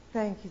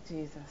Thank you,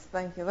 Jesus.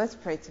 Thank you. Let's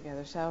pray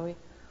together, shall we?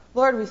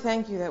 Lord, we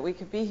thank you that we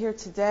could be here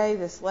today,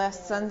 this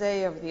last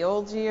Sunday of the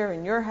old year,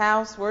 in your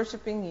house,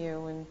 worshiping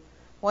you, and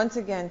once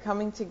again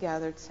coming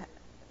together to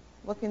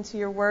look into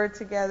your word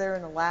together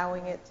and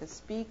allowing it to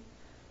speak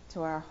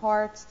to our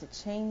hearts, to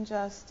change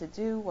us, to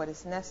do what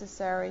is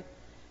necessary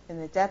in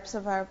the depths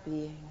of our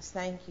beings.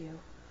 Thank you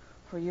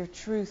for your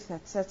truth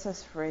that sets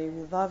us free.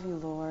 We love you,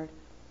 Lord.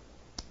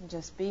 And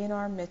just be in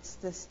our midst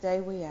this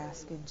day, we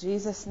ask. In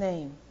Jesus'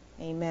 name,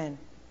 amen.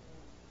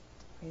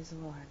 Praise the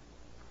Lord.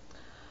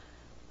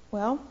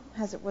 Well,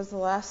 as it was the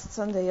last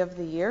Sunday of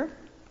the year,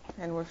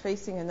 and we're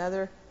facing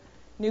another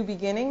new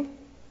beginning,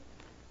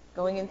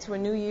 going into a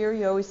new year,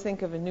 you always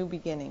think of a new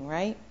beginning,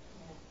 right?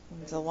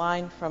 There's a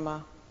line from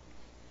an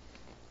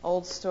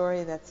old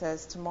story that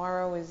says,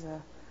 tomorrow is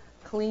a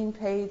clean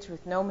page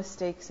with no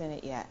mistakes in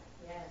it yet.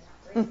 Yes,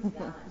 praise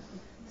God.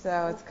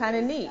 So it's kind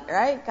of neat,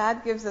 right?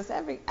 God gives us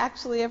every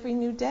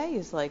new day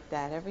is like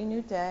that. Every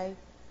new day,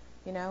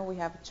 we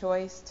have a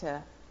choice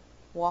to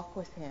walk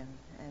with him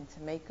and to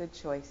make good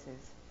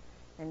choices.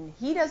 And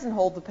he doesn't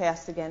hold the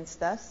past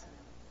against us.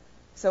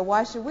 So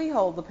why should we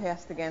hold the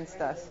past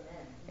against us?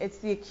 It's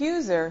the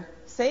accuser,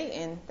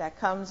 Satan, that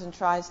comes and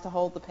tries to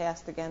hold the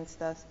past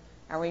against us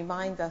and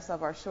remind us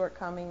of our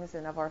shortcomings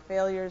and of our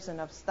failures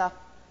and of stuff.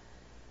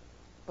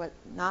 But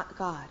not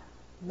God,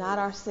 not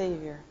our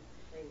Savior.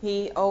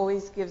 He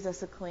always gives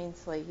us a clean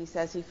slate. He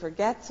says he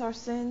forgets our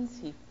sins.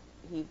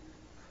 He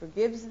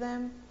forgives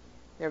them.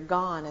 They're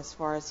gone as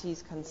far as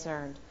he's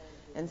concerned.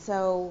 And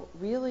so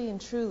really and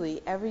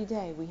truly, every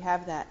day we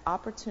have that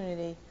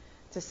opportunity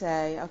to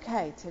say,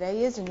 okay,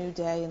 today is a new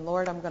day, and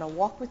Lord, I'm going to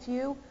walk with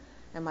you,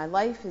 and my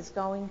life is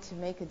going to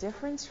make a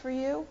difference for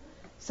you.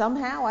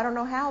 Somehow, I don't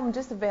know how, I'm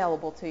just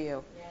available to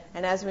you.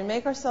 And as we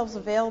make ourselves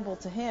available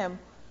to him,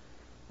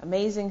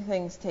 amazing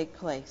things take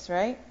place,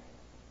 right?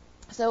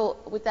 So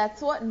with that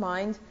thought in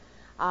mind,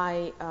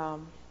 I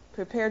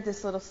prepared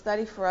this little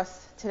study for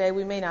us today.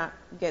 We may not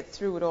get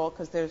through it all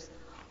because there's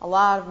a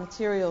lot of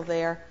material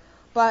there.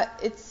 But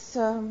it's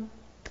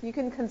you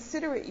can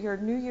consider it your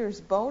New Year's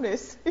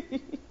bonus.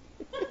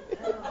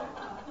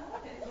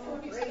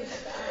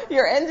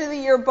 Your end of the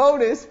year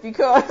bonus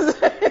because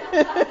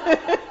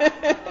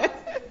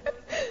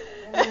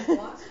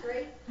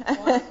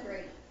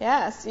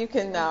yes, you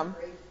can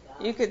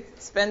you could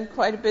spend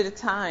quite a bit of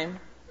time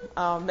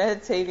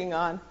meditating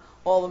on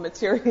all the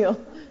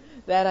material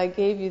that I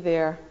gave you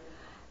there.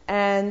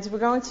 And we're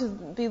going to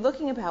be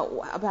looking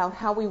about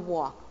how we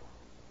walk.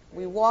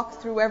 We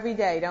walk through every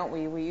day, don't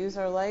we? We use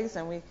our legs,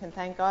 and we can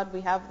thank God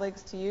we have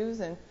legs to use.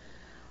 And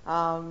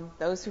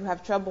those who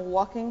have trouble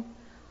walking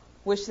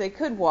wish they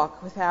could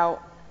walk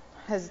without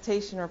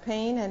hesitation or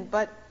pain.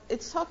 But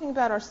it's talking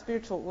about our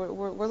spiritual.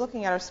 We're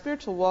looking at our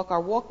spiritual walk,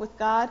 our walk with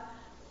God,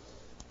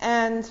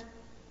 and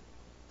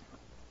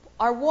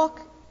our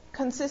walk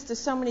consists of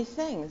so many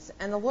things.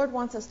 And the Lord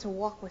wants us to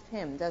walk with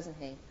Him, doesn't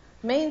He?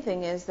 Main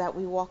thing is that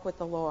we walk with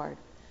the Lord.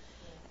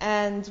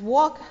 And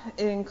walk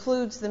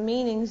includes the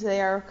meanings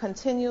they are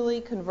continually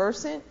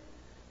conversant.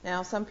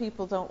 Now, some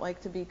people don't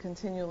like to be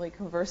continually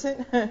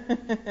conversant.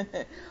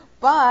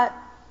 But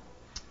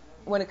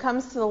when it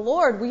comes to the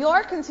Lord, we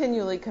are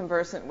continually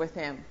conversant with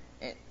Him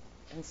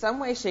in some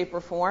way, shape, or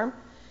form.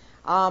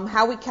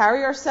 How we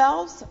carry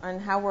ourselves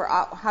and how we're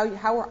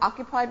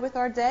occupied with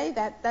our day,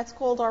 that's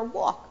called our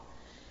walk.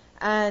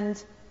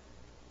 And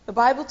the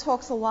Bible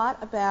talks a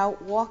lot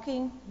about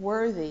walking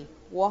worthy,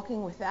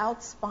 walking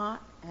without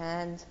spot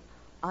and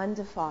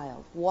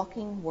undefiled,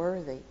 walking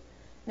worthy.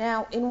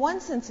 Now, in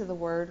one sense of the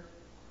word,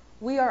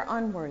 we are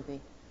unworthy.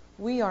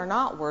 We are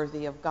not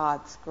worthy of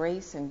God's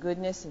grace and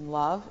goodness and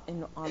love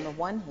on the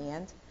one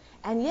hand,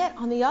 and yet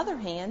on the other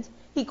hand,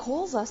 He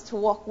calls us to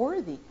walk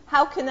worthy.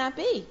 How can that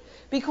be?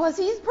 Because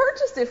He's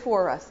purchased it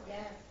for us. Yes.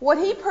 What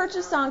He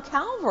purchased on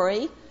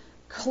Calvary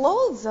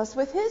clothes us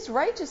with His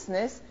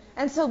righteousness,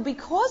 and so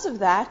because of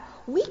that,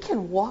 we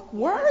can walk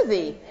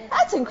worthy.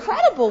 That's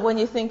incredible when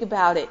you think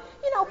about it.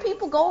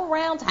 People go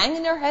around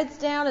hanging their heads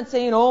down and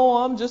saying,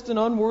 oh, I'm just an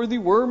unworthy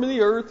worm of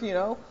the earth,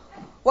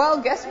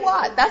 Well, guess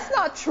what? That's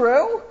not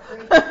true.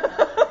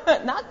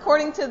 Not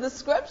according to the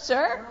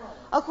Scripture.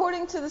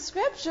 According to the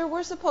Scripture,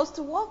 we're supposed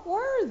to walk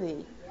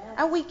worthy.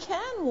 And we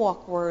can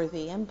walk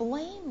worthy and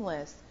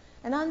blameless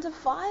and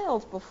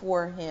undefiled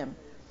before Him.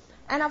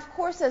 And of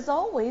course, as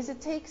always,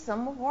 it takes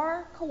some of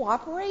our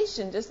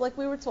cooperation, just like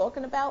we were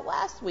talking about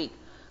last week.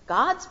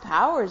 God's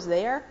power is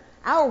there.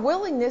 Our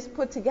willingness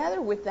put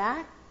together with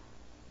that,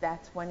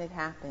 that's when it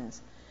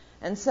happens.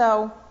 And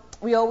so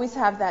we always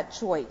have that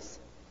choice.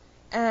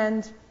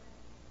 And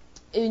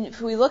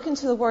if we look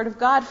into the Word of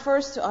God,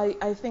 first,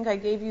 I think I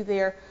gave you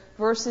there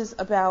verses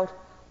about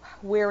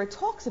where it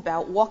talks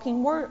about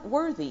walking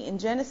worthy. In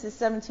Genesis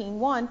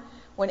 17:1,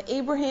 when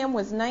Abraham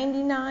was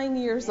 99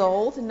 years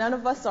old, and none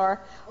of us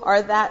are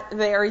that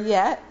there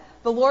yet,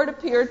 the Lord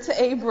appeared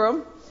to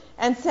Abram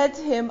and said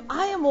to him,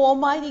 I am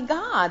Almighty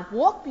God.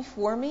 Walk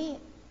before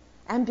me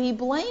and be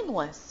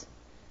blameless.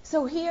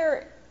 So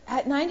here,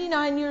 at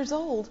 99 years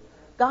old,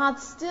 God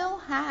still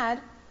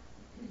had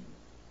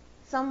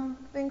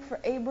something for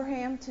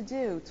Abraham to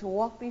do, to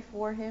walk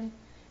before him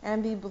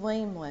and be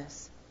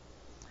blameless.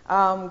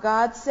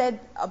 God said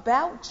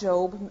about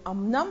Job a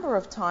number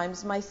of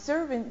times, my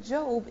servant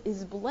Job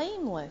is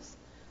blameless.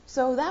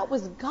 So that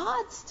was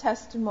God's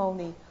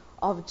testimony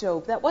of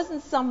Job. That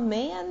wasn't some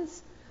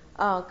man's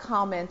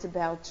comment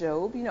about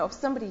Job. You know, if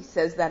somebody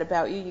says that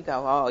about you, you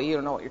go, oh, you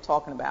don't know what you're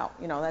talking about.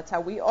 You know, that's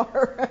how we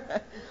are.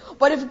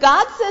 But if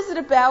God says it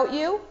about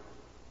you,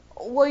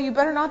 well, you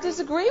better not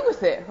disagree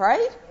with it,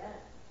 right?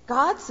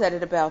 God said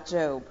it about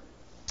Job.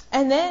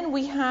 And then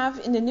we have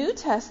in the New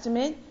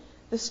Testament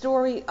the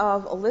story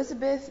of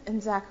Elizabeth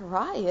and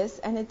Zacharias,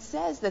 and it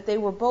says that they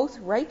were both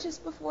righteous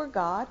before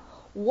God,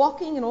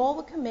 walking in all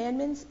the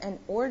commandments and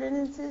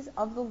ordinances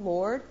of the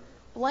Lord,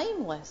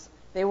 blameless.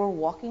 They were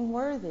walking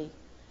worthy.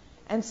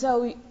 And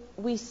so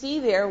we see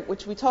there,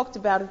 which we talked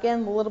about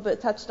again a little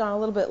bit, touched on a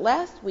little bit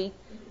last week,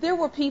 there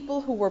were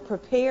people who were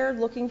prepared,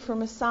 looking for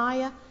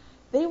Messiah.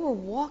 They were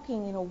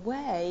walking in a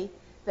way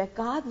that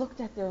God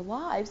looked at their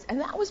lives,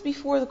 and that was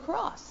before the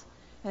cross,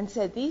 and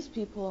said, these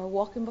people are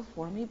walking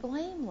before me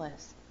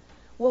blameless.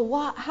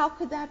 Well, how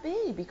could that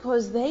be?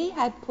 Because they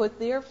had put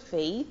their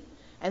faith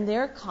and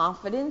their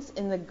confidence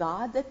in the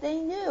God that they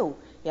knew.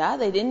 Yeah,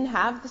 they didn't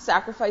have the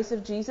sacrifice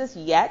of Jesus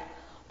yet,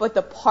 but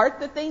the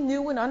part that they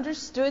knew and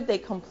understood, they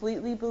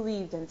completely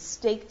believed and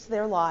staked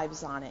their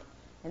lives on it.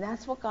 And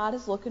that's what God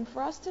is looking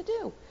for us to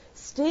do.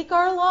 Stake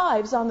our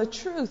lives on the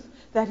truth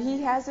that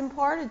He has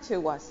imparted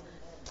to us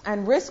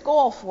and risk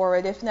all for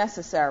it if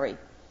necessary.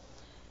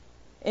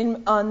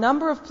 In a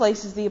number of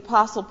places, the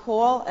Apostle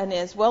Paul, and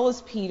as well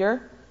as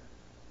Peter,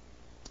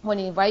 when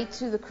he writes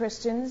to the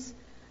Christians,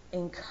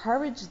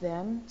 encourage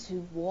them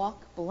to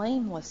walk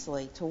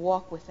blamelessly, to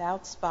walk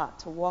without spot,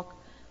 to walk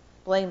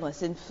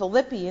blameless. In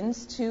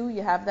Philippians 2,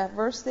 you have that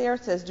verse there.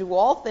 It says, do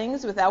all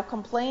things without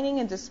complaining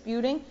and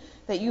disputing,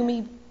 that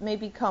you may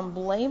become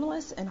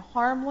blameless and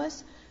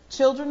harmless,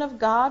 children of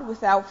God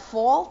without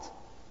fault,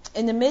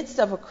 in the midst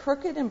of a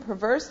crooked and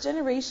perverse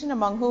generation,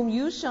 among whom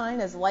you shine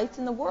as lights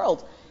in the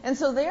world. And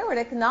so there it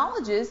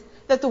acknowledges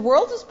that the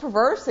world is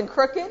perverse and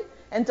crooked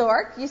and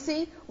dark. You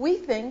see, we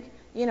think,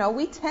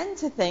 we tend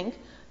to think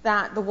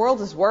that the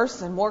world is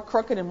worse and more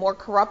crooked and more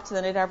corrupt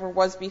than it ever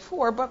was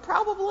before, but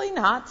probably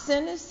not.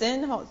 Sin is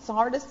sin. The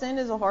hardest sin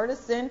is the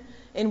hardest sin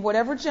in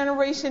whatever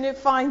generation it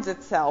finds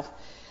itself.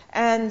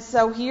 And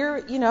so here,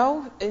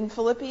 in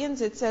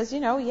Philippians it says,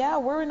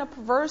 we're in a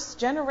perverse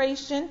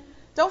generation.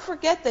 Don't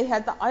forget they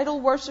had the idol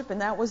worship,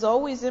 and that was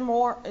always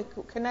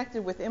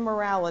connected with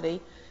immorality.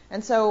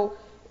 And so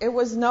it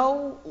was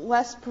no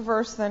less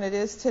perverse than it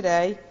is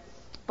today.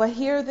 But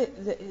here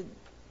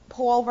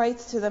Paul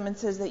writes to them and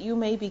says that you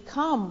may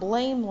become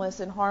blameless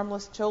and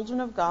harmless children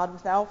of God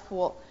without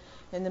fault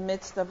in the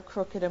midst of a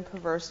crooked and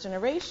perverse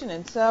generation.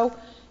 And so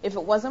if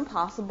it wasn't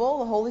possible,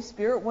 the Holy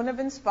Spirit wouldn't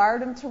have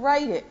inspired him to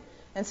write it.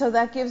 And so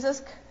that gives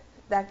us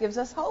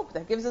hope,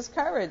 that gives us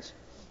courage,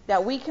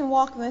 that we can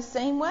walk in the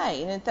same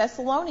way. And in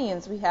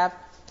Thessalonians we have,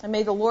 and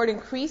may the Lord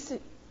increase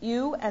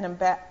you and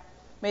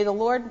may the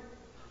Lord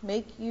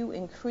make you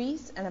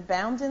increase and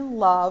abound in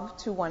love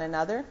to one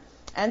another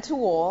and to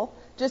all,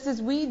 just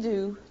as we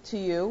do to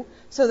you,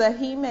 so that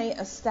He may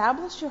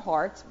establish your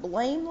hearts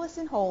blameless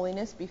in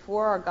holiness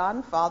before our God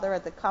and Father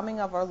at the coming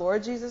of our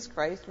Lord Jesus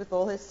Christ with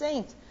all His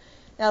saints.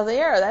 Now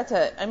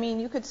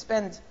you could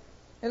spend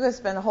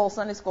a whole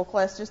Sunday school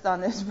class just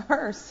on this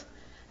verse.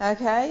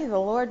 Okay, the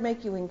Lord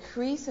make you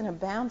increase and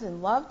abound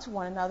in love to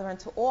one another and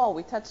to all.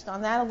 We touched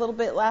on that a little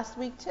bit last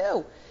week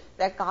too,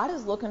 that God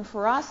is looking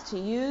for us to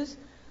use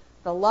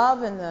the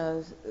love and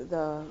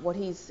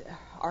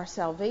our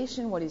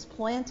salvation, what He's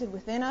planted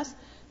within us,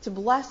 to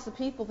bless the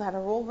people that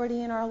are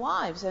already in our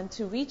lives and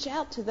to reach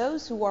out to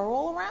those who are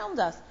all around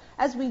us.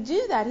 As we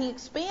do that, He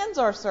expands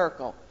our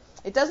circle.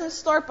 It doesn't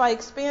start by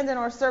expanding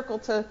our circle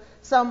to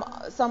some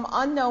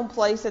unknown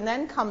place and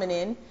then coming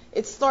in.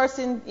 It starts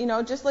in,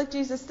 just like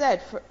Jesus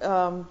said,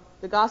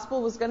 the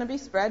gospel was going to be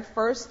spread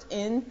first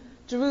in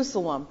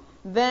Jerusalem,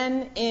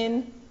 then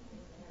in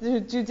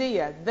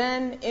Judea,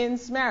 then in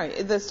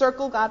Samaria. The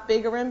circle got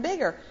bigger and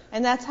bigger.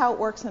 And that's how it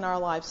works in our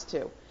lives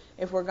too,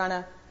 if we're going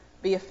to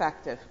be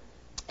effective.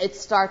 It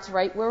starts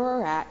right where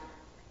we're at,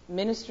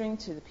 ministering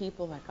to the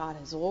people that God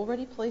has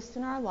already placed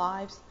in our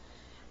lives,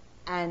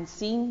 and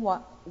seeing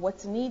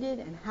what's needed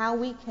and how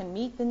we can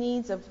meet the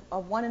needs of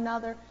one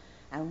another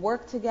and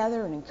work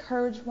together and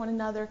encourage one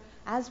another.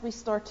 As we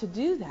start to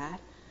do that,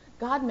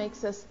 God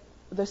makes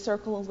the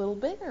circle a little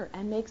bigger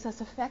and makes us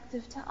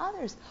effective to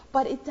others.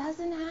 But it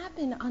doesn't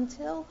happen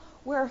until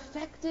we're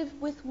effective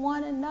with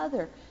one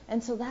another.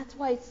 And so that's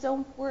why it's so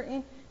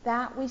important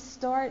that we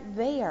start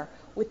there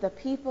with the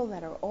people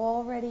that are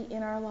already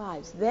in our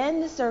lives. Then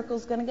the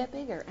circle's going to get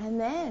bigger, and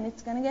then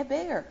it's going to get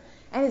bigger.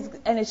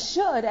 And it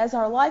should, as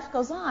our life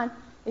goes on,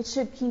 it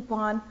should keep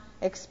on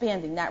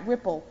expanding. That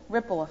ripple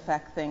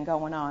effect thing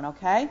going on,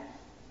 okay?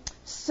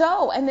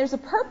 So, and there's a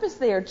purpose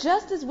there,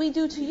 just as we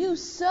do to you,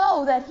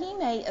 so that He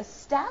may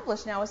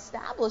establish. Now,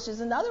 establish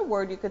is another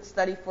word you could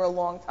study for a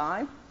long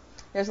time.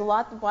 There's a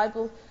lot the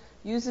Bible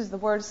uses the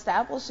word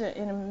establish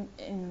in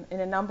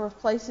a number of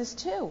places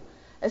too.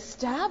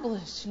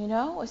 Establish,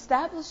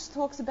 establish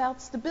talks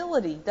about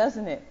stability,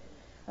 doesn't it?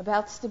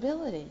 About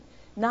stability.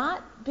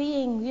 Not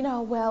being,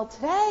 well,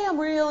 today I'm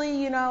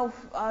really,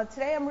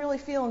 today I'm really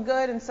feeling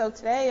good, and so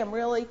today I'm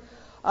really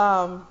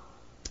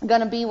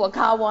going to be what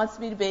God wants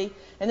me to be.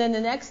 And then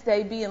the next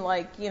day being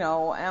like,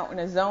 out in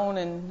a zone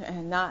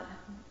and not,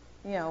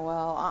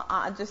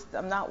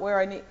 I'm not where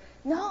I need.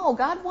 No,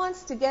 God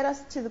wants to get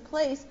us to the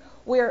place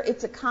where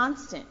it's a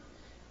constant,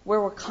 where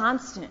we're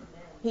constant.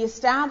 He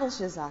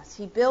establishes us.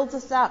 He builds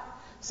us up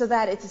so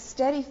that it's a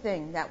steady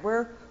thing, that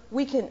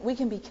we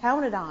can be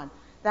counted on,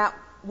 that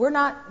we're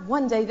not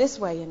one day this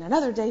way and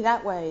another day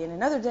that way and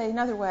another day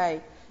another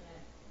way,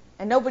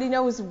 and nobody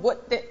knows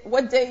what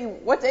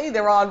day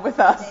they're on with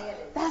us.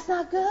 That's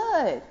not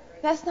good.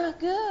 That's not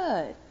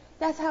good.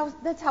 That's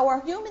how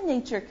our human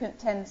nature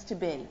tends to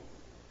be.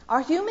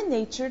 Our human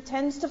nature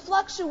tends to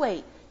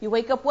fluctuate. You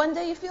wake up one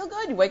day, you feel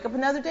good. You wake up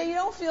another day, you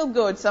don't feel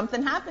good.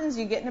 Something happens,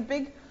 you get in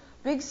a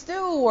big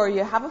stew, or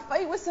you have a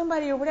fight with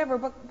somebody or whatever.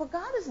 But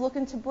God is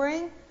looking to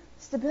bring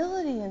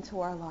stability into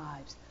our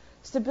lives.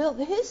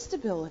 His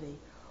stability,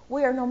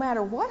 where no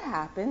matter what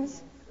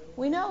happens,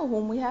 we know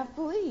whom we have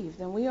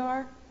believed, and we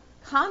are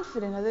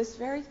confident of this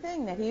very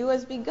thing, that He who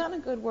has begun a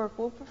good work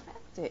will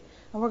perfect it.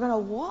 And we're going to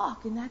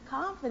walk in that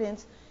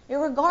confidence,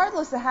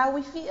 regardless of how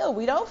we feel.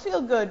 We don't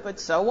feel good,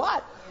 but so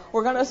what?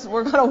 We're going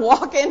to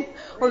walk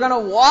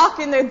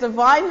in the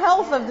divine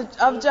health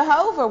of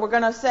Jehovah. We're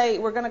going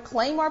to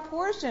claim our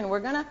portion.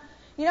 We're going to,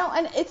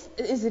 and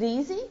is it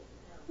easy?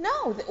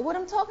 No, what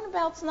I'm talking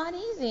about is not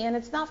easy, and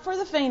it's not for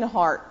the faint of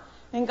heart.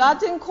 And God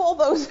didn't call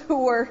those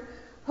who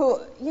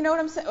you know what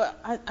I'm saying?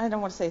 I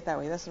don't want to say it that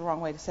way. That's the wrong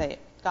way to say it.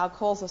 God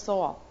calls us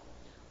all,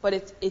 but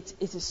it's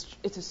a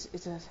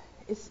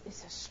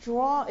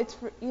strong.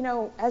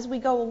 As we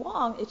go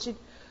along,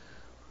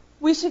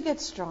 we should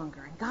get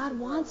stronger. And God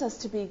wants us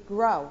to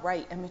grow,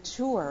 right, and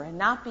mature, and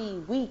not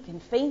be weak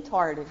and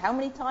faint-hearted. How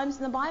many times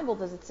in the Bible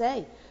does it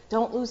say,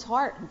 don't lose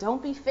heart and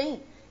don't be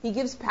faint? He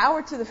gives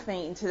power to the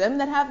faint, and to them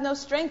that have no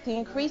strength, He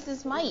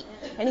increases might.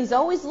 And He's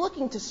always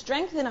looking to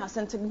strengthen us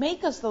and to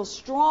make us those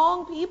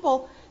strong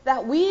people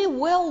that we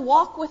will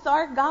walk with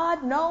our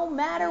God no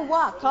matter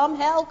what. Come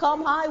hell,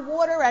 come high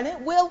water, and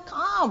it will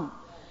come.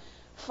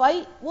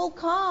 Fight will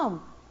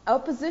come.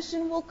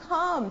 Opposition will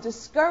come.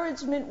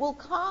 Discouragement will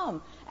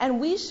come. And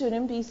we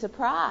shouldn't be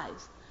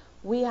surprised.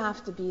 We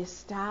have to be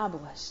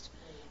established,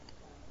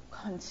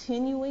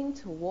 continuing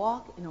to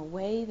walk in a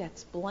way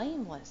that's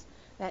blameless,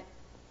 that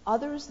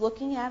others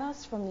looking at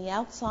us from the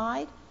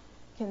outside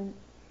can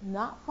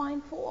not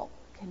find fault,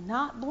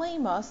 cannot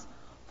blame us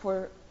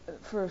for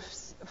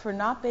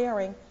not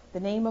bearing the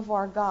name of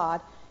our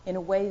God in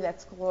a way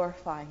that's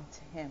glorifying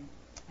to Him.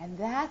 And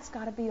that's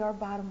got to be our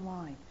bottom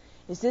line.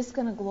 Is this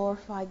going to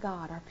glorify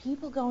God? Are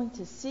people going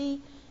to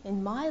see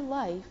in my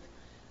life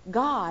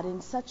God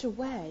in such a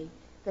way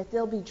that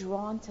they'll be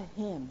drawn to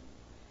Him?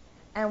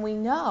 And we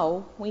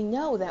know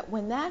that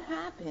when that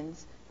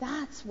happens,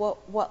 that's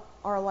what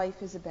our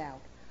life is about.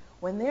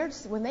 When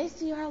they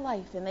see our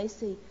life and they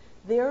see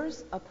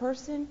there's a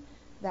person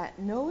that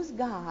knows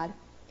God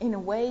in a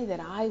way that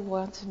I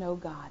want to know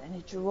God, and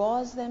it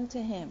draws them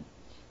to Him,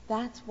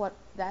 that's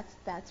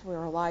where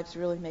our lives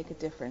really make a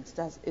difference,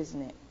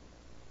 isn't it?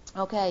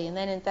 Okay, and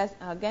then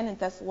in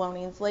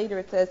Thessalonians later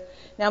it says,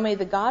 now may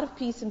the God of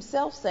peace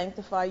Himself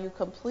sanctify you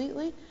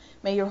completely.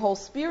 May your whole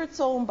spirit,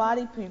 soul, and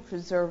body be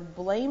preserved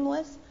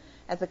blameless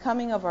at the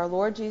coming of our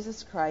Lord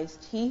Jesus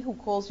Christ. He who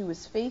calls you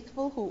is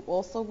faithful, who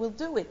also will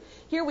do it.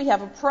 Here we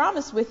have a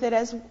promise with it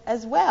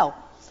as well.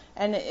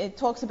 And it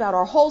talks about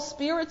our whole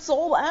spirit,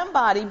 soul, and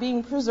body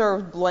being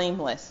preserved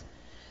blameless.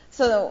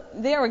 So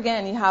there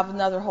again you have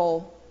another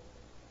whole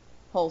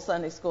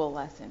Sunday school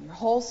lesson. Your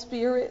whole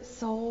spirit,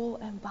 soul,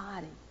 and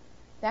body.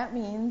 That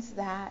means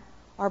that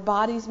our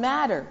bodies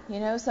matter.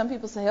 Some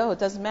people say, it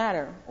doesn't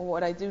matter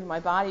what I do to my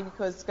body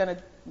because it's going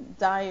to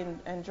die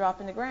and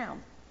drop in the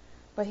ground.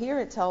 But here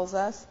it tells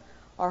us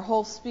our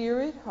whole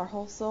spirit, our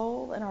whole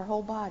soul, and our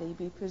whole body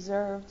be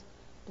preserved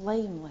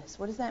blameless.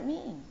 What does that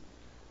mean?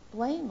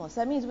 Blameless.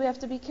 That means we have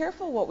to be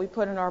careful what we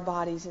put in our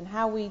bodies and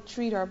how we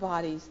treat our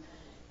bodies.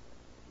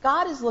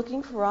 God is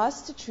looking for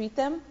us to treat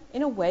them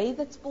in a way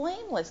that's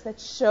blameless, that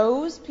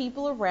shows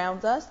people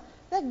around us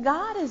that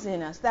God is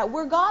in us, that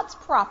we're God's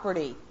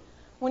property.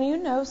 When you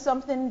know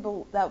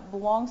something that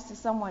belongs to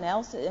someone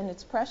else and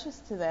it's precious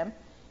to them,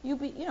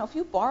 if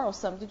you borrow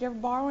something, did you ever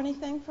borrow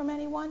anything from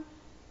anyone?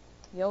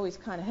 You always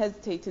kind of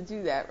hesitate to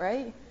do that,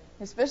 right?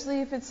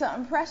 Especially if it's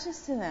something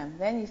precious to them.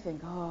 Then you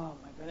think, oh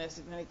my goodness,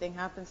 if anything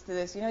happens to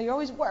this, you're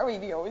always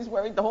worried. You're always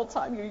worried the whole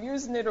time you're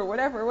using it or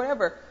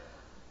whatever.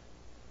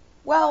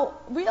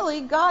 Well,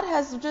 really, God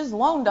has just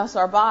loaned us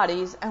our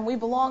bodies and we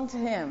belong to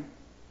Him.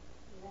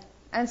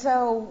 And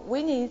so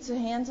we need to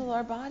handle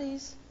our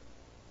bodies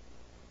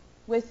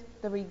with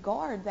the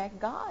regard that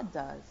God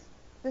does.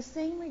 The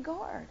same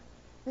regard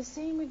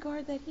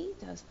that He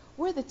does.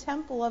 We're the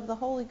temple of the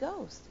Holy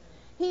Ghost.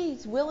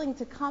 He's willing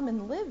to come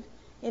and live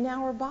in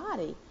our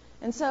body.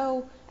 And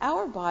so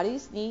our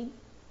bodies need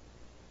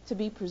to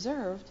be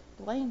preserved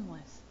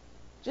blameless.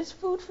 Just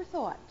food for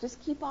thought.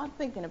 Just keep on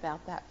thinking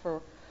about that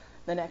for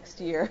the next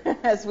year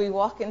as we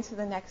walk into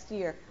the next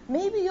year.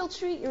 Maybe you'll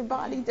treat your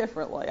body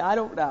differently. I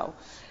don't know.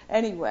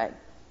 Anyway,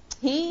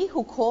 he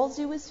who calls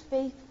you is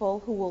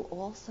faithful, who will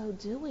also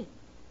do it.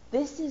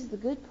 This is the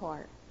good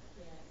part.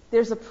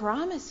 There's a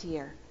promise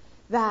here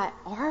that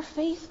our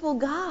faithful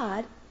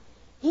God,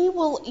 he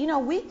will,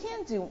 we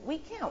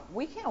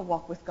can't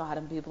walk with God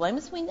and be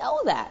blameless. We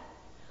know that.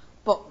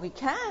 But we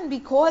can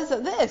because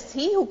of this.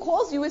 He who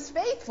calls you is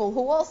faithful,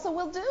 who also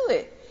will do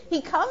it.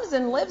 He comes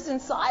and lives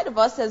inside of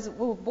us as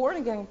we're born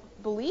again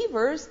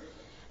believers,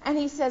 and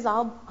he says,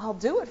 I'll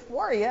do it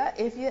for you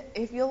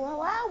if you'll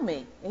allow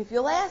me, if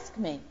you'll ask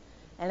me.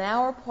 And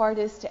our part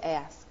is to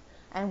ask.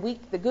 And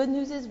the good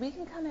news is we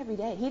can come every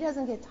day. He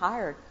doesn't get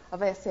tired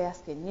of us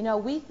asking.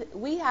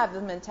 We have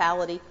the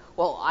mentality,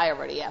 well, I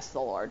already asked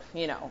the Lord,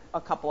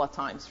 a couple of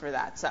times for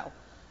that. So,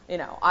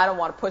 I don't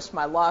want to push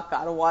my luck.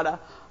 I don't want to,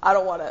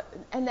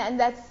 and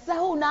that's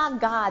so not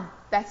God.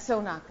 That's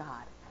so not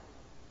God.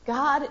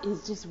 God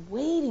is just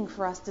waiting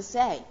for us to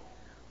say,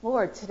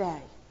 Lord,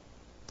 today,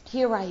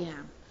 here I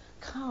am.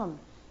 Come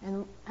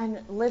and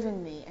live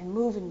in me and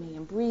move in me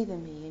and breathe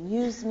in me and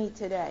use me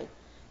today.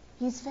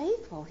 He's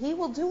faithful. He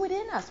will do it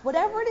in us.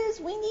 Whatever it is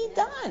we need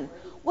done,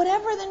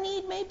 whatever the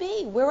need may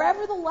be,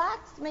 wherever the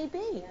lacks may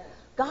be.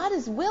 God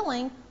is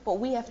willing, but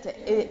we have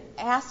to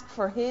ask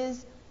for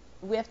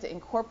we have to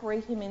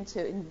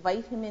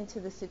invite him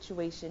into the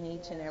situation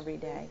each and every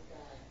day.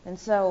 And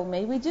so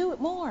may we do it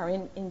more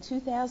in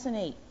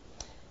 2008.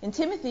 In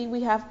Timothy,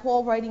 we have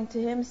Paul writing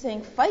to him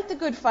saying, fight the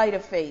good fight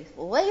of faith.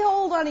 Lay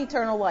hold on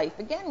eternal life.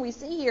 Again, we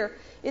see here,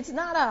 it's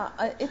not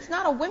a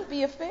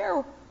wimpy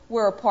affair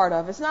we're a part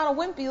of. It's not a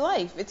wimpy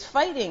life. It's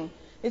fighting.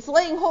 It's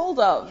laying hold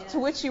of, to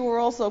which you were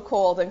also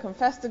called, and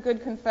confessed a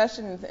good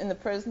confession in the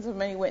presence of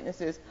many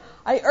witnesses.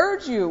 I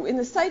urge you, in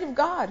the sight of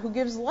God, who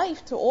gives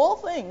life to all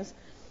things,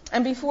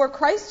 and before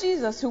Christ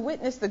Jesus, who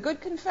witnessed the good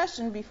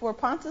confession before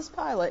Pontius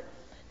Pilate,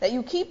 that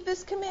you keep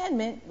this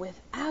commandment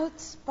without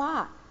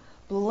spot,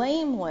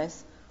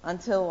 blameless,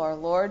 until our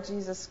Lord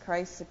Jesus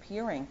Christ's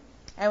appearing.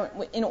 And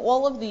in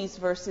all of these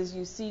verses,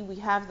 you see we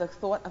have the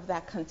thought of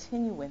that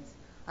continuance.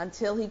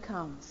 Until he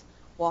comes,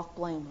 walk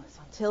blameless.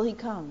 Until he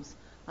comes.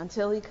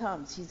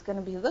 He's going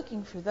to be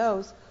looking for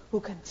those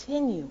who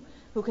continue.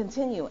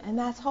 And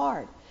that's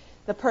hard.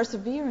 The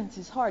perseverance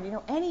is hard.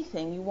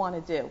 Anything you want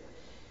to do.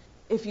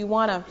 If you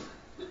want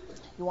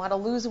to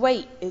lose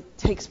weight, it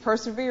takes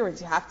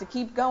perseverance. You have to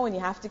keep going. You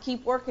have to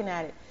keep working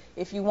at it.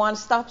 If you want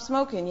to stop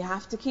smoking, you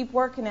have to keep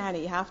working at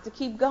it. You have to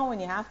keep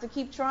going. You have to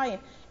keep trying.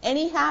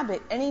 Any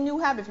habit, any new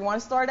habit, if you want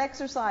to start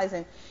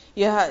exercising,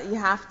 you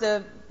have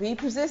to be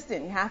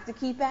persistent. You have to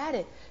keep at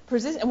it.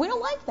 And we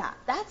don't like that.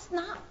 That's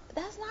not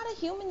a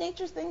human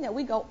nature thing that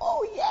we go,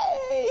 oh,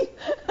 yay.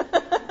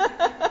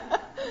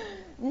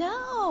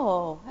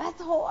 No,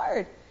 that's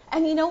hard.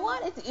 And you know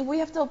what? We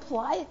have to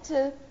apply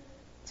it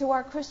to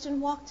our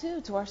Christian walk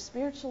too, to our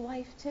spiritual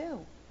life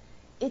too.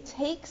 It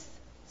takes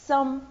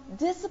some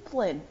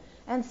discipline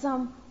and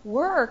some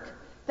work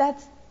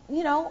that's,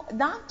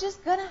 not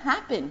just going to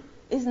happen.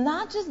 It's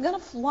not just going to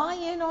fly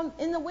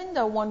in the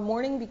window one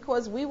morning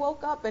because we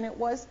woke up and it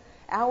was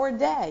our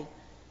day.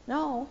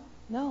 No,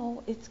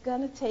 it's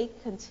going to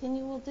take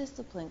continual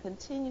discipline,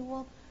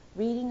 continual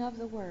reading of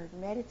the Word,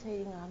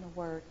 meditating on the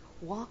Word,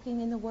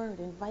 walking in the Word,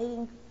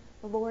 inviting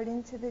the Lord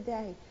into the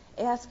day,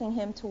 asking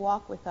Him to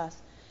walk with us.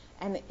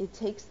 And it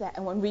takes that.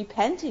 And when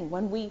repenting,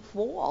 when we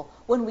fall,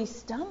 when we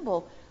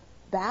stumble,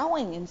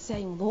 bowing and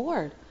saying,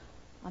 Lord,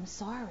 I'm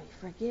sorry,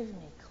 forgive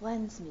me,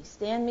 cleanse me,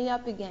 stand me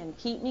up again,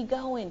 keep me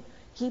going,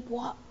 keep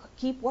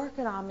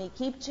working on me,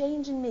 keep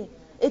changing me.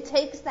 It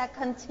takes that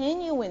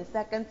continuance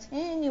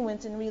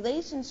in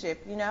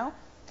relationship,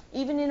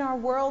 Even in our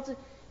world,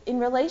 in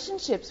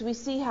relationships, we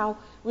see how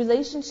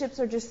relationships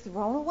are just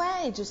thrown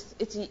away.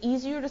 It's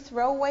easier to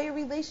throw away a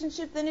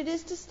relationship than it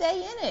is to stay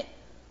in it,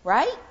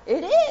 right?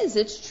 It is.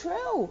 It's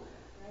true.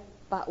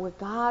 But with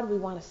God, we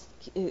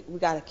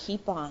got to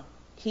keep on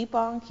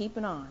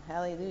keeping on.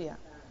 Hallelujah.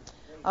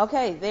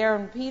 Okay, there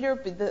in Peter,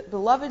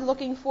 beloved,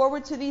 looking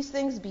forward to these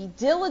things, be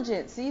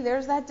diligent. See,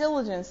 there's that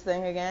diligence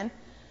thing again.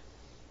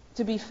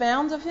 To be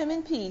found of him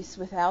in peace,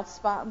 without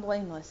spot and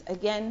blameless.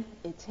 Again,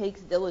 it takes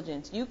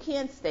diligence. You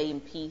can't stay in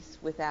peace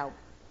without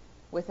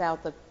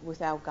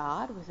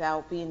God,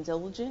 without being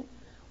diligent,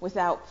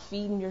 without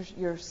feeding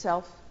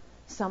yourself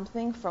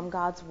something from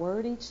God's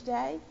Word each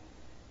day.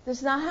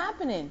 That's not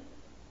happening.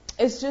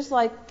 It's just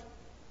like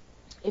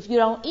if you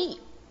don't eat.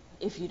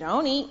 If you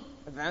don't eat,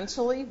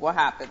 eventually what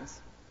happens?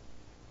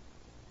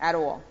 At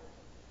all.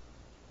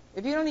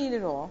 If you don't eat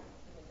at all,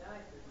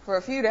 for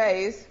a few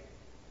days,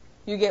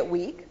 you get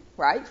weak,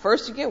 right?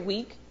 First you get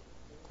weak,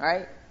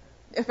 right?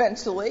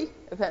 Eventually,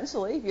 if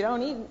you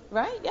don't eat,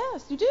 right?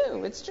 Yes, you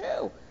do. It's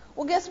true.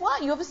 Well, guess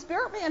what? You have a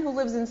spirit man who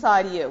lives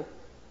inside of you.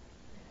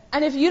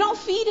 And if you don't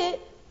feed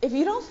it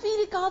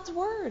God's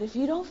Word, if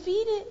you don't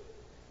feed it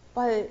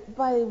by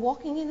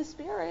walking in the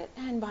Spirit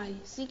and by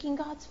seeking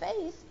God's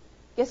face,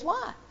 guess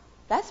what?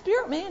 that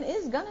spirit man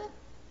is going to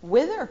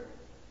wither.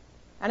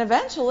 And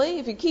eventually,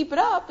 if you keep it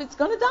up, it's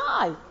going to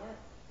die.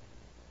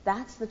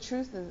 That's the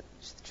truth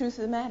of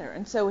the matter.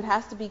 And so it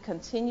has to be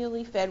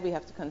continually fed. We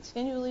have to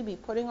continually be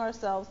putting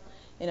ourselves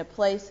in a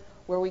place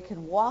where we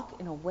can walk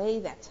in a way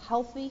that's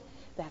healthy,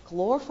 that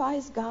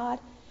glorifies God,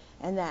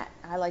 and that,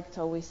 I like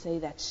to always say,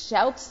 that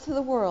shouts to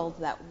the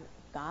world that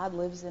God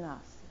lives in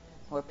us.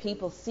 Where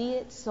people see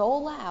it so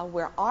loud,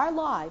 where our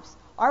lives,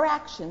 our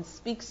actions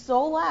speak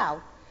so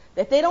loud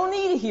that they don't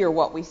need to hear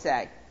what we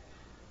say.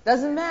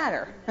 Doesn't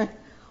matter.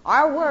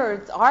 Our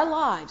words, our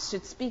lives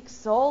should speak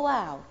so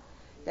loud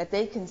that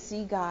they can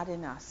see God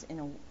in us in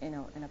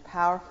a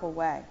powerful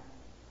way.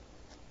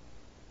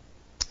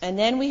 And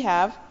then we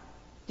have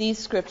these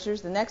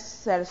scriptures. The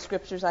next set of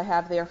scriptures I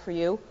have there for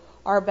you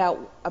are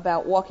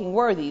about walking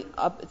worthy.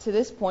 Up to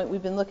this point,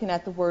 we've been looking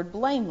at the word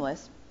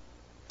blameless,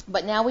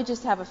 but now we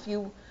just have a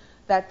few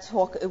that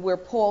talk where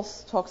Paul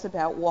talks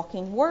about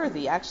walking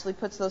worthy. Actually,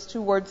 puts those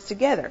two words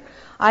together.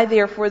 I,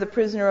 therefore, the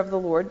prisoner of the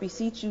Lord,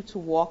 beseech you to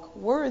walk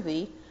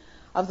worthy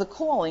of the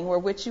calling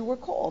wherewith you were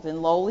called,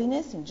 in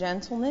lowliness and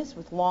gentleness,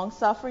 with long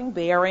suffering,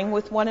 bearing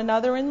with one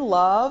another in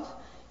love.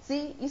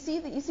 You see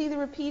the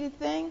repeated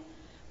thing?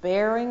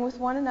 Bearing with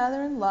one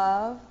another in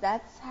love.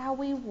 That's how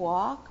we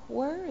walk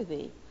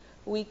worthy.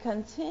 We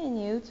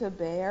continue to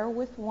bear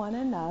with one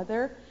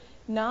another,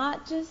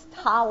 not just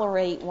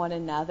tolerate one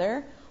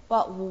another,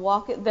 but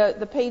walk it.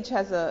 The page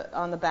has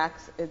on the back.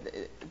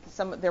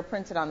 They're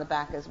printed on the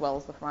back as well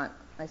as the front.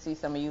 I see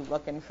some of you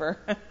looking for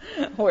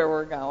where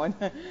we're going.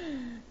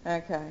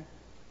 Okay.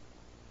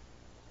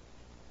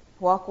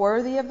 Walk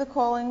worthy of the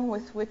calling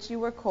with which you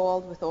were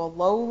called, with all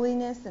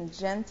lowliness and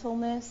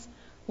gentleness,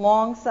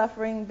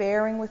 long-suffering,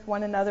 bearing with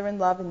one another in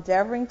love,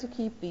 endeavoring to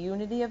keep the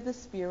unity of the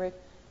Spirit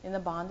in the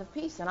bond of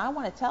peace. And I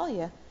want to tell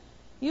you,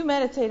 you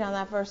meditate on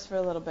that verse for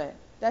a little bit.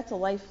 That's a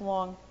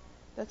lifelong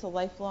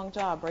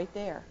job right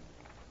there.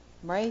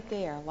 Right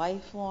there,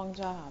 lifelong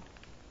job.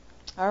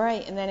 All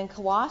right, and then in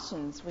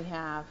Colossians we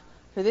have,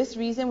 for this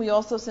reason we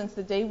also, since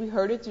the day we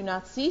heard it, do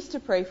not cease to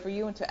pray for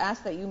you and to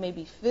ask that you may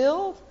be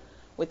filled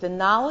with the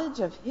knowledge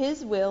of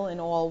His will in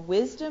all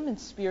wisdom and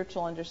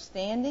spiritual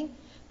understanding,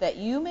 that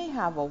you may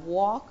have a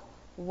walk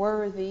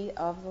worthy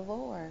of the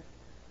Lord.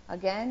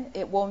 Again,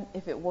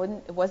 if it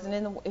wasn't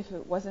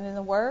in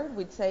the Word,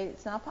 we'd say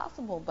it's not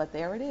possible. But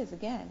there it is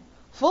again,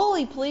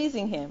 fully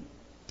pleasing Him,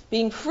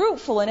 being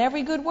fruitful in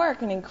every good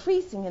work, and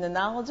increasing in the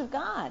knowledge of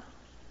God.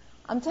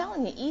 I'm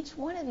telling you, each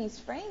one of these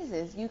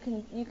phrases you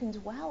can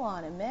dwell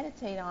on and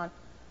meditate on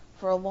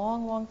for a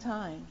long, long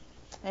time.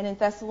 And in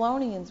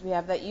Thessalonians we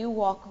have that you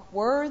walk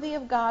worthy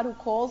of God who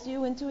calls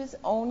you into His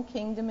own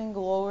kingdom and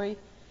glory.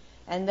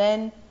 And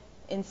then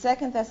in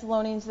 2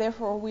 Thessalonians,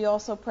 therefore we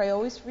also pray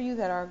always for you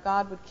that our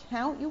God would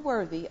count you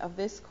worthy of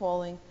this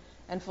calling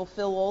and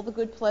fulfill all the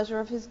good pleasure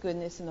of His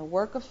goodness in the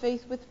work of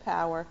faith with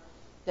power,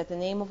 that the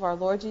name of our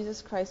Lord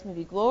Jesus Christ may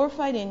be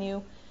glorified in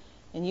you,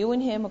 and you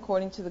in Him,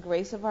 according to the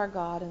grace of our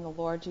God and the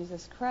Lord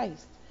Jesus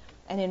Christ.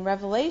 And in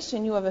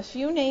Revelation you have a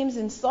few names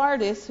in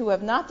Sardis who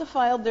have not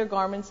defiled their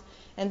garments,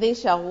 and they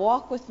shall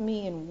walk with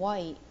me in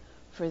white,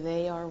 for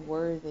they are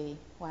worthy.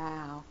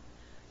 Wow.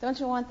 Don't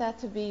you want that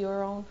to be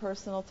your own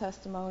personal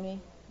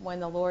testimony when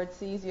the Lord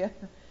sees you?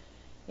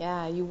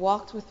 Yeah, you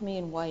walked with me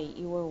in white.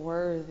 You were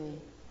worthy.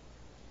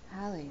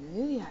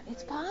 Hallelujah.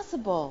 It's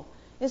possible.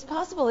 It's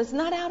possible. It's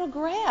not out of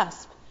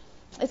grasp.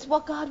 It's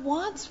what God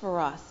wants for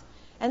us.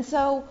 And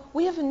so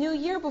we have a new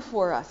year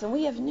before us, and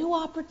we have new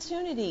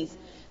opportunities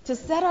to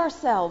set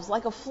ourselves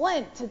like a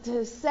flint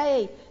to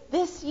say,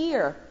 this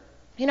year,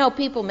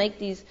 people make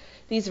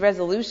these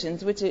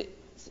resolutions, which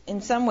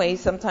in some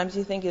ways sometimes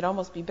you think it'd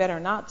almost be better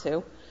not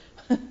to.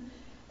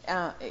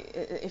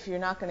 If you're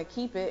not going to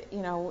keep it,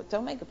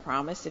 don't make a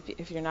promise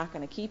if you're not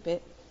going to keep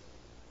it.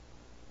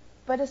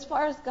 But as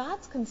far as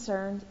God's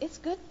concerned, it's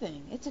a good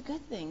thing. It's a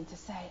good thing to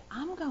say,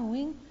 I'm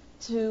going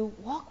to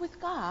walk with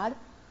God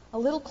a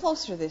little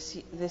closer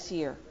this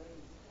year.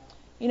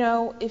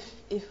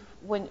 If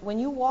when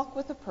you walk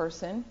with a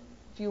person,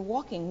 if you're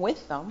walking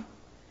with them,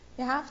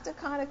 you have to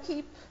kind of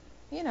keep,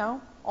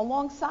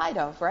 alongside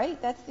of,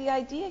 right? That's the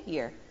idea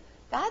here.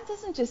 God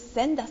doesn't just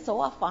send us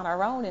off on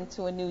our own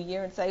into a new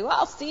year and say, well,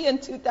 I'll see you in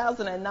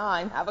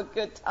 2009. Have a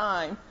good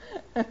time.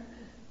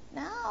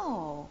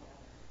 No,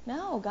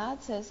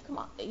 God says, come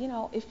on,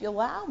 if you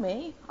allow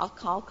me, I'll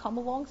come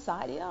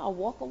alongside you. I'll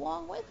walk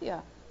along with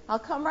you. I'll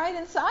come right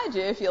inside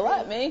you if you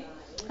let me.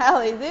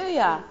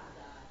 Hallelujah.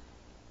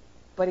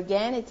 But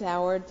again, it's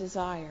our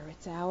desire.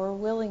 It's our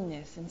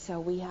willingness. And so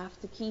we have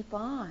to keep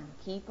on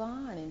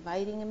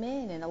inviting Him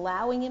in and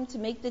allowing Him to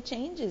make the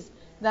changes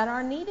that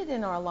are needed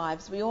in our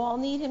lives. We all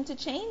need Him to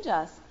change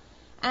us.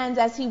 And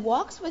as He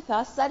walks with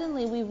us,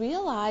 suddenly we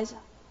realize,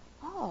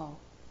 oh,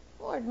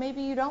 Lord,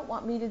 maybe you don't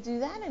want me to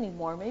do that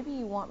anymore. Maybe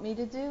you want me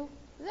to do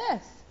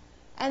this.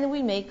 And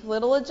we make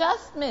little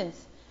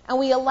adjustments. And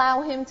we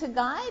allow Him to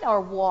guide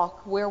our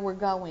walk, where we're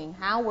going,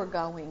 how we're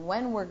going,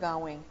 when we're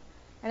going.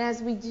 And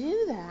as we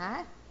do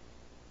that,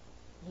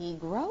 He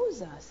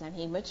grows us and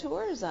He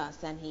matures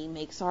us and He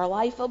makes our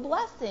life a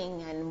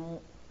blessing and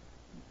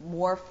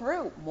more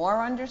fruit,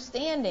 more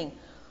understanding.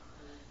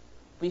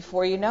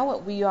 Before you know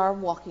it, we are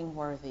walking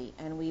worthy,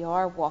 and we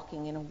are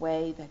walking in a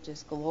way that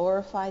just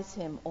glorifies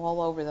Him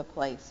all over the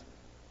place.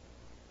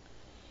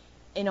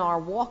 In our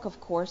walk, of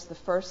course, the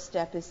first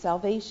step is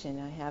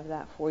salvation. I have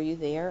that for you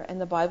there.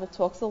 And the Bible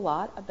talks a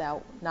lot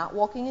about not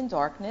walking in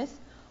darkness,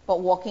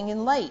 but walking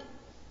in light.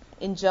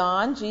 In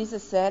John,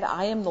 Jesus said,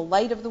 I am the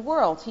light of the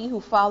world. He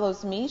who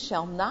follows me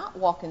shall not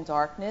walk in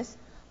darkness,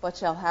 but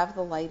shall have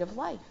the light of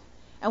life.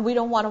 And we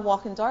don't want to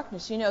walk in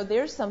darkness. You know,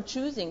 there's some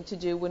choosing to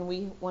do when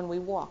we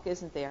walk,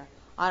 isn't there?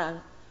 I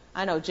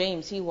know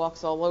James, he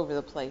walks all over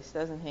the place,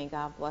 doesn't he?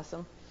 God bless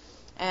him.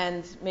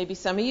 And maybe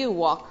some of you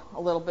walk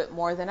a little bit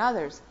more than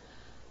others.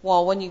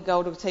 Well, when you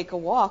go to take a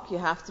walk, you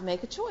have to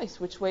make a choice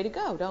which way to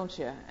go, don't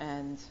you?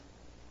 And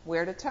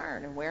where to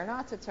turn and where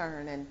not to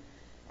turn,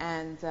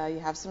 and you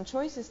have some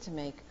choices to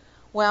make.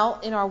 Well,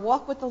 in our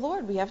walk with the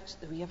Lord, we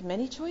have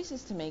many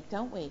choices to make,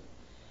 don't we?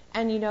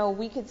 And you know,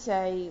 we could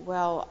say,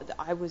 well,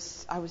 I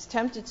was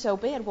tempted so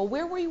bad. Well,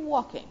 where were you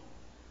walking?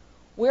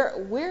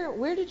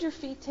 Where did your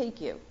feet take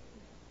you?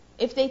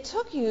 If they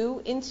took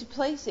you into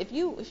place, if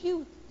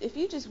you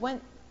just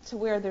went to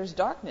where there's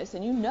darkness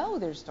and you know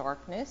there's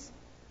darkness,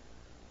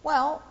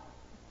 well,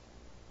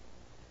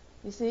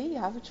 you see, you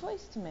have a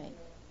choice to make.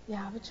 You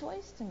have a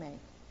choice to make.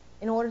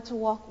 In order to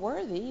walk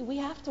worthy, we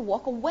have to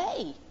walk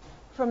away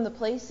from the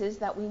places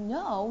that we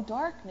know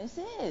darkness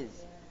is.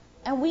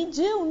 And we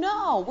do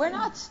know. We're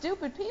not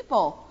stupid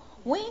people.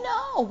 We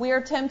know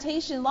where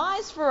temptation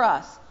lies for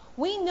us.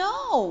 We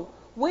know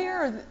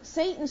where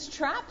Satan's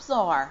traps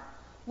are.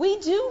 We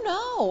do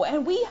know.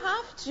 And we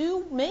have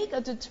to make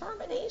a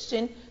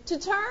determination to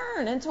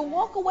turn and to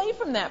walk away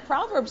from that.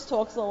 Proverbs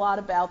talks a lot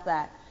about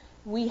that.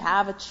 We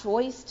have a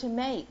choice to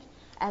make.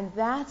 And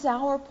that's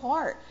our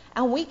part.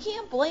 And we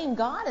can't blame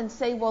God and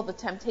say, well, the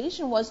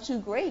temptation was too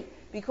great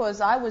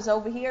because I was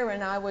over here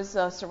and I was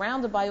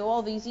surrounded by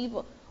all these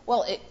evil...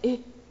 Well,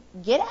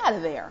 get out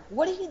of there.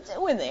 What are you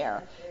doing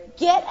there?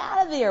 Get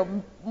out of there.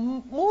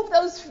 Move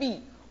those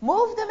feet.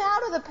 Move them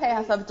out of the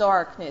path of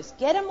darkness.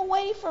 Get them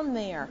away from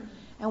there.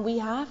 And we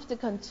have to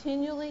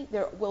continually,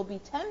 there will be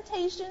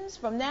temptations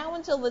from now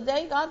until the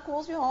day God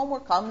calls you home or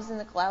comes in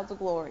the clouds of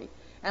glory.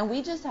 And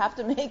we just have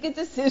to make a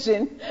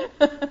decision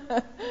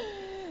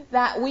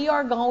that we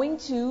are going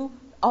to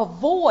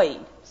avoid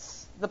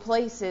the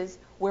places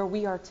where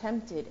we are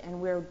tempted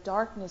and where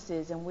darkness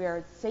is and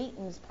where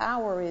Satan's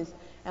power is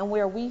and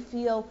where we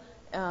feel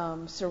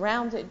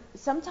surrounded.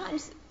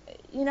 Sometimes,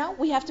 you know,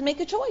 we have to make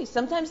a choice.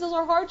 Sometimes those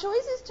are hard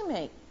choices to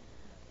make,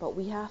 but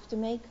we have to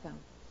make them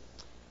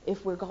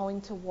if we're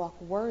going to walk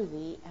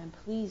worthy and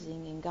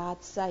pleasing in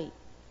God's sight.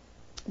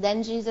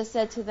 Then Jesus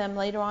said to them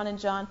later on in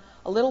John,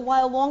 a little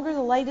while longer the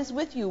light is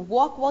with you.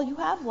 Walk while you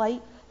have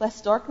light,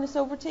 lest darkness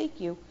overtake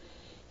you.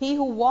 He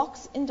who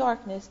walks in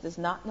darkness does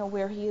not know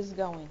where he is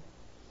going.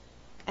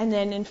 And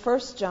then in 1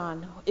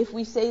 John, if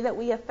we say that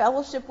we have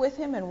fellowship with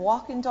him and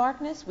walk in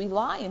darkness, we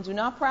lie and do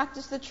not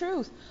practice the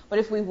truth. But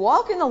if we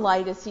walk in the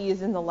light as he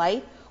is in the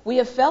light, we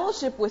have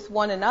fellowship with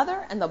one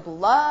another, and the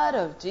blood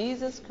of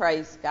Jesus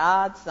Christ,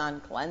 God's Son,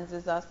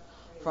 cleanses us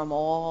from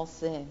all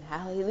sin.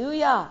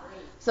 Hallelujah.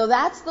 So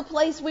that's the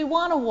place we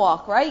want to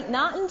walk, right?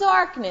 Not in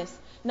darkness,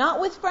 not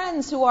with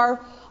friends who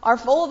are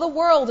full of the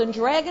world and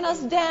dragging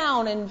us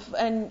down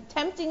and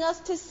tempting us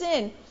to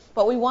sin,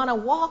 but we want to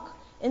walk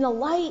in the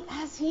light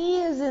as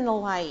he is in the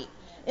light.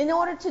 In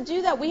order to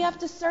do that, we have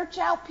to search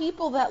out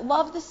people that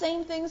love the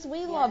same things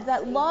we love,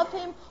 that love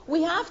him.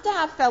 We have to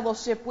have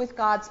fellowship with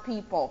God's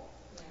people.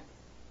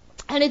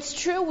 And it's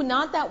true,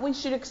 not that we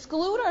should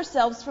exclude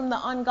ourselves from the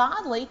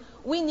ungodly.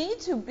 We need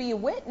to be a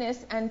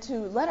witness and to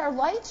let our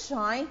light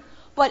shine.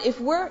 But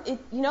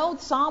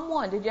Psalm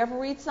 1, did you ever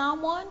read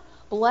Psalm 1?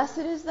 Blessed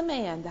is the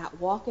man that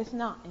walketh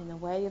not in the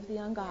way of the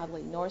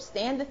ungodly, nor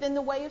standeth in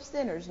the way of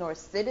sinners, nor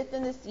sitteth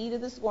in the seat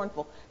of the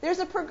scornful. There's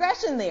a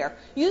progression there.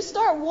 You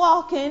start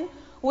walking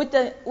with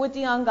the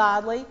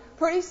ungodly,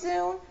 pretty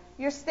soon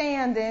you're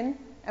standing,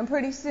 and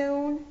pretty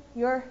soon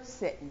you're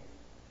sitting.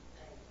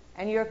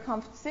 And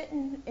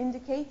sitting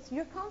indicates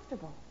you're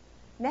comfortable.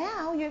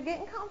 Now you're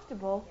getting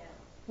comfortable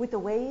with the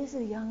ways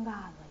of the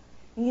ungodly.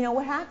 And you know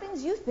what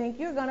happens? You think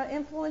you're going to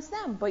influence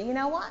them, but you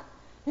know what?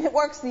 It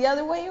works the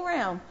other way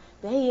around.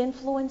 They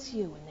influence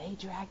you and they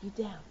drag you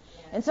down.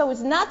 And so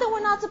it's not that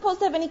we're not supposed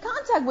to have any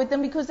contact with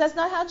them, because that's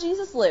not how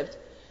Jesus lived.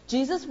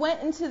 Jesus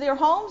went into their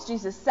homes.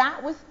 Jesus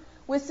sat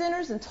with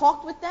sinners and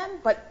talked with them,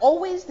 but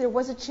always there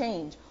was a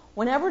change.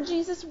 Whenever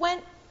Jesus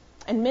went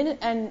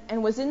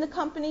and was in the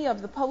company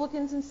of the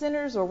publicans and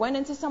sinners, or went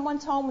into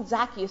someone's home,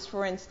 Zacchaeus,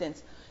 for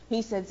instance,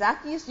 he said,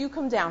 Zacchaeus, you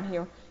come down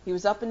here. He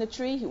was up in the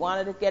tree. He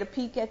wanted to get a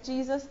peek at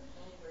Jesus.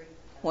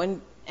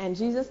 And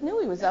Jesus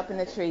knew he was up in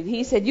the tree.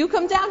 He said, you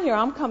come down here.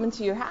 I'm coming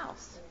to your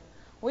house.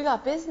 We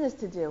got business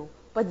to do.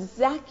 But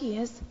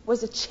Zacchaeus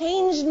was a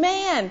changed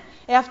man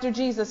after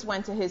Jesus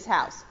went to his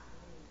house.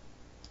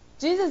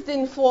 Jesus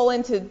didn't fall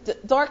into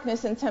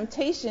darkness and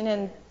temptation.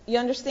 And you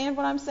understand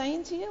what I'm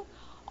saying to you?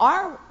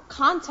 Our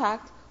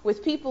contact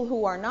with people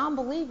who are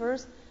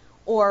non-believers,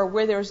 or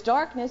where there's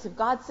darkness, if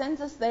God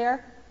sends us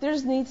there,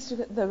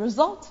 the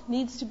result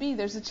needs to be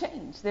there's a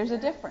change, there's a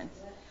difference.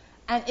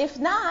 And if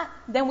not,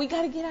 then we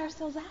got to get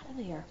ourselves out of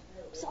there.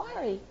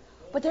 Sorry.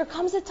 But there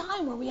comes a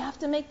time where we have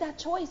to make that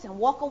choice and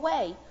walk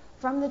away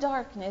from the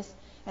darkness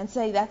and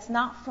say, that's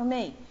not for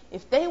me.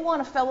 If they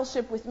want a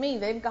fellowship with me,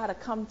 they've got to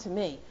come to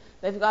me.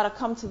 They've got to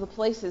come to the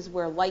places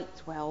where light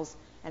dwells,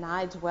 and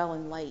I dwell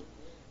in light.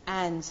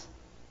 And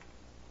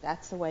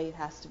that's the way it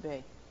has to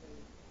be.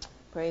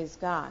 Praise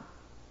God.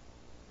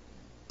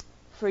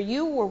 For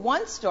you were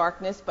once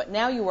darkness, but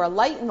now you are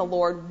light in the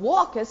Lord.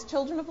 Walk as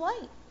children of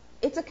light.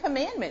 It's a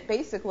commandment,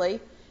 basically.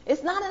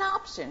 It's not an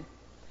option.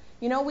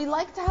 You know, we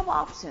like to have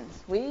options.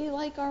 We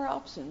like our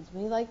options.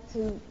 We like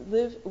to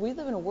live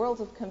in a world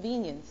of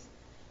convenience.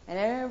 And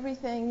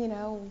everything, you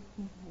know,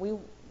 we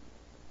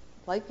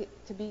like it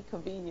to be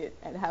convenient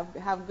and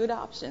have good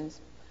options.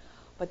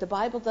 But the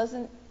Bible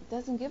doesn't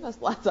give us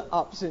lots of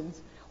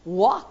options.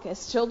 Walk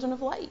as children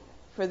of light.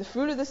 For the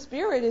fruit of the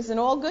Spirit is in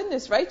all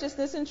goodness,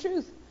 righteousness, and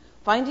truth.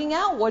 Finding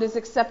out what is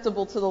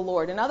acceptable to the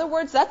Lord. In other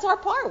words, that's our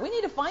part. We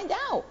need to find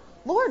out.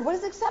 Lord, what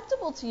is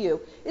acceptable to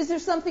you? Is there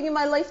something in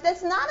my life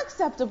that's not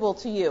acceptable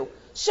to you?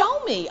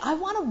 Show me. I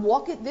want to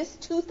walk at this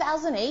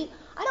 2008.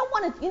 I don't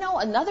want to,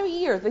 another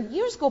year. The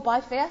years go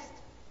by fast,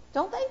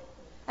 don't they?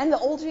 And the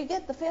older you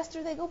get, the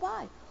faster they go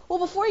by. Well,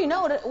 before you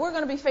know it, we're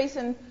going to be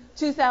facing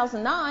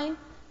 2009.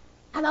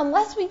 And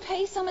unless we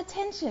pay some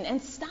attention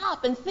and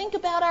stop and think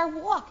about our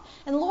walk,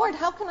 and Lord,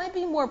 how can I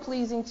be more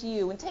pleasing to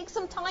you? And take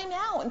some time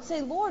out and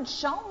say, Lord,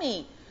 show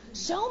me.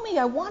 Show me.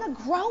 I want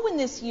to grow in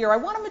this year. I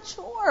want to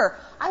mature.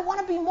 I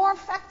want to be more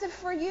effective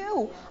for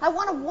you. I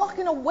want to walk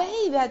in a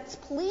way that's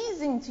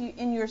pleasing to you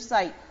in your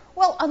sight.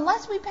 Well,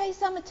 unless we pay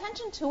some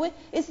attention to it,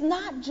 it's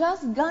not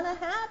just going to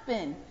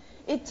happen.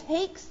 It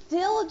takes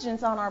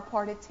diligence on our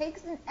part. It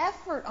takes an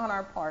effort on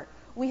our part.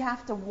 We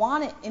have to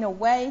want it in a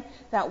way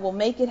that will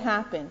make it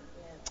happen.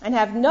 And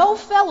have no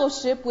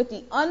fellowship with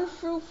the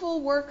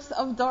unfruitful works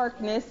of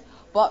darkness,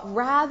 but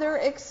rather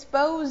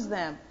expose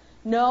them.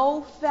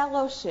 No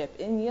fellowship.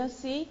 And you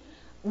see,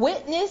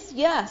 witness,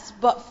 yes,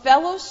 but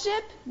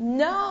fellowship,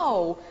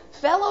 no.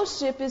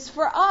 Fellowship is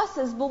for us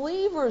as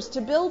believers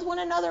to build one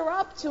another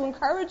up, to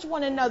encourage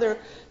one another,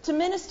 to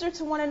minister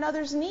to one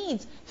another's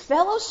needs.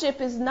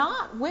 Fellowship is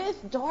not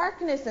with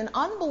darkness and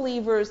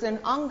unbelievers and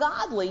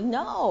ungodly.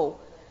 No.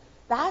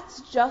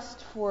 That's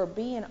just for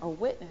being a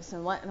witness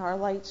and letting our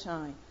light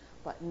shine,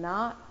 but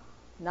not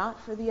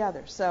for the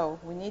other. So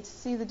we need to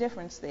see the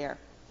difference there.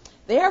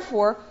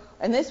 Therefore,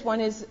 and this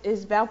one is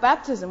about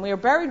baptism. We are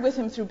buried with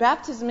him through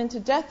baptism into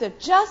death, that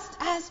just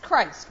as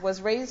Christ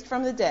was raised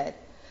from the dead,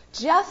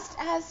 just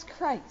as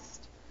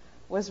Christ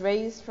was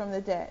raised from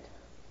the dead.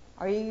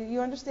 You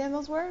understand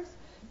those words?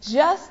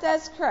 Just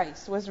as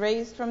Christ was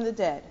raised from the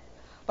dead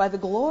by the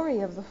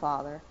glory of the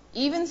Father,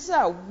 even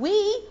so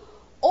we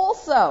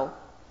also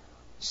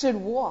should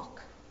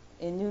walk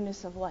in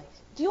newness of life.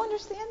 Do you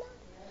understand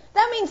that?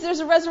 That means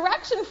there's a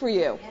resurrection for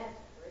you.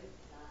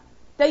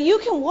 That you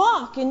can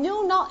walk in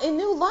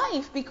new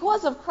life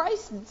because of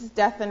Christ's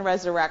death and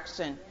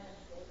resurrection.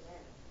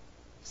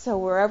 So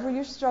wherever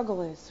your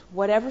struggle is,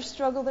 whatever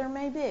struggle there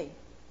may be,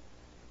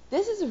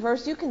 this is a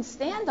verse you can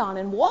stand on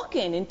and walk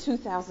in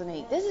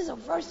 2008. This is a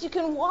verse you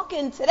can walk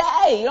in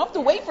today. You don't have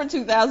to wait for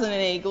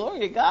 2008. Glory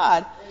to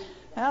God.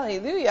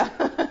 Hallelujah.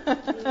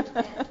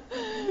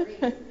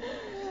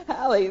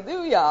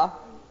 Hallelujah.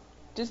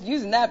 Just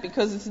using that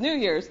because it's New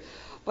Year's.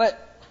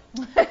 But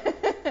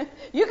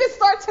you can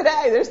start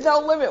today. There's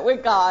no limit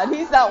with God.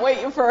 He's not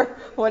waiting for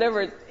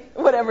whatever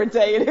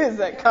day it is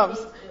that comes.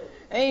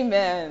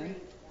 Amen.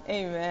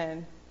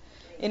 Amen.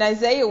 In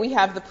Isaiah, we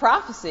have the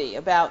prophecy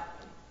about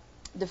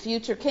the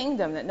future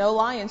kingdom, that no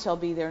lion shall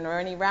be there, nor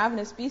any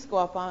ravenous beast go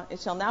up on it. It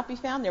shall not be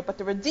found there, but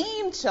the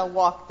redeemed shall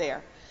walk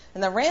there.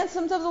 And the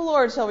ransomed of the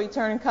Lord shall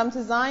return and come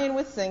to Zion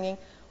with singing,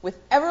 with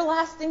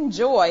everlasting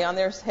joy on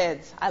their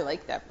heads. I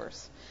like that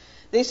verse.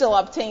 They shall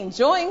obtain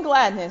joy and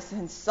gladness,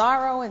 and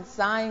sorrow and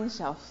sighing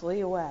shall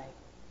flee away.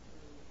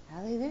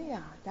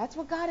 Hallelujah. That's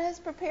what God has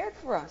prepared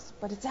for us.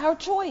 But it's our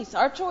choice.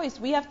 Our choice.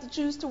 We have to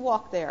choose to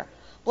walk there.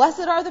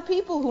 Blessed are the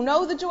people who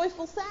know the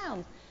joyful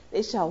sound.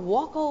 They shall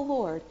walk, O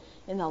Lord,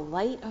 in the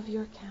light of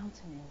your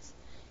countenance.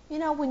 You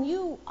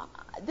know,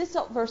 this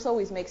verse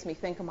always makes me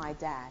think of my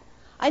dad.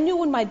 I knew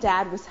when my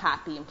dad was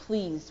happy and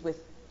pleased with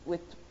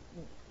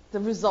the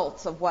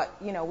results of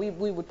what, we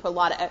would put a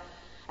lot of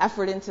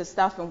effort into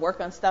stuff and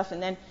work on stuff,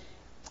 and then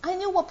I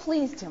knew what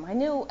pleased him. I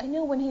knew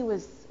when he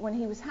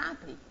was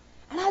happy.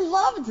 And I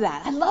loved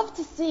that. I loved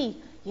to see,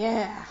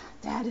 yeah,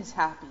 Dad is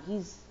happy.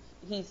 He's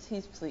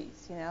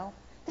pleased,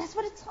 That's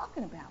what it's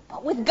talking about.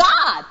 But with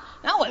God,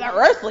 not with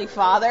our earthly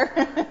father.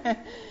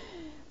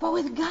 But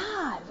with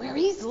God, where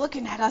he's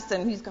looking at us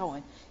and he's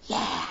going,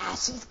 yeah,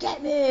 she's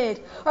getting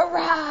it. All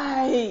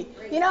right.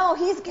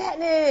 He's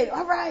getting it.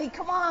 All right,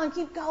 come on,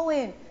 keep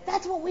going.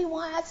 That's what we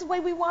want. That's the way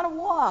we want to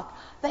walk.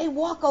 They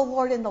walk, oh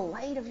Lord, in the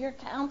light of your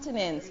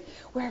countenance,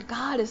 where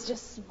God is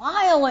just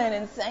smiling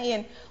and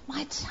saying,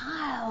 my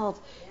child,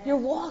 you're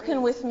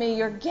walking with me.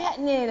 You're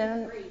getting it.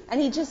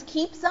 And he just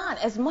keeps on.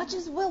 As much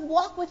as we'll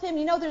walk with him,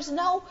 there's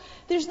no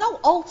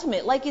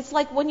ultimate. It's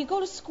like when you go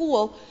to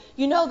school,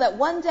 you know that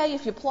one day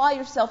if you apply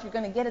yourself, you're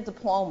going to get a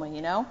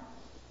diploma,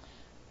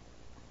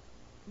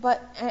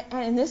 But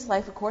and in this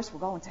life, of course, we're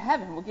going to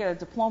heaven. We'll get a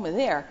diploma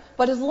there.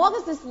 But as long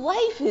as this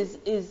life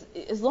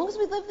as long as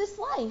we live this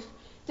life,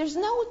 there's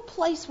no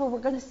place where we're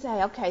going to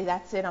say, okay,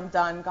 that's it, I'm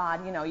done,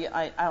 God.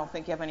 I don't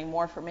think you have any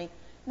more for me.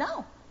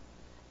 No,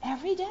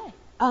 every day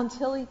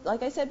until he,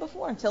 like I said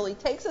before, until he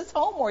takes us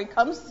home or he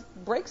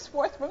breaks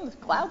forth from the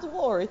clouds of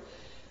glory.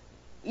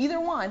 Either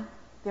one,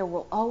 there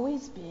will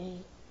always be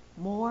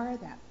more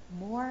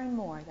and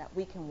more that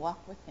we can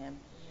walk with him,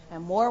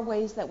 and more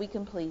ways that we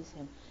can please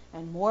him,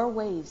 and more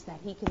ways that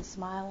he can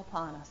smile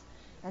upon us.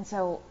 And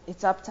so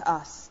it's up to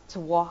us to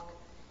walk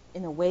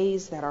in the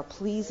ways that are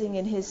pleasing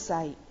in his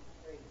sight.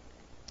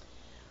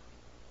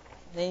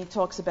 Then he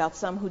talks about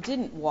some who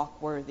didn't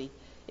walk worthy.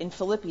 In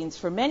Philippians,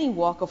 for many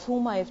walk, of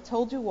whom I have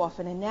told you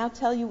often, and now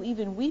tell you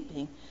even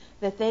weeping,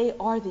 that they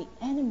are the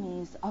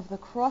enemies of the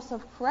cross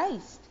of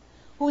Christ,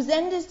 whose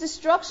end is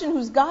destruction,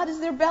 whose God is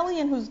their belly,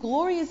 and whose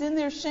glory is in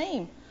their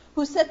shame,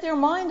 who set their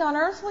mind on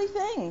earthly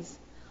things.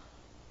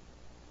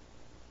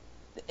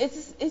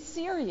 It's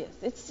serious.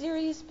 It's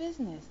serious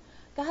business.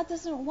 God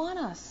doesn't want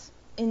us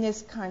in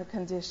this kind of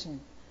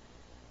condition.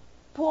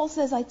 Paul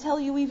says, I tell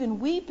you even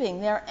weeping,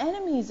 they're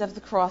enemies of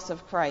the cross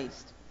of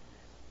Christ.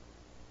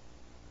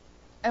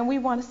 And we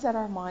want to set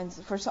our minds,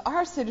 for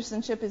our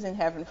citizenship is in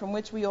heaven, from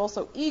which we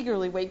also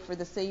eagerly wait for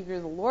the Savior,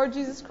 the Lord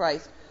Jesus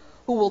Christ,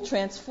 who will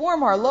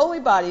transform our lowly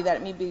body that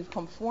it may be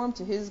conformed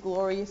to his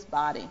glorious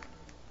body.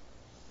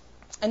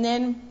 And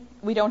then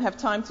we don't have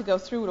time to go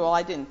through it all.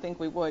 I didn't think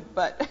we would,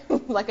 but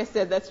like I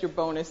said, that's your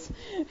bonus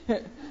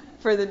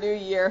for the new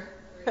year.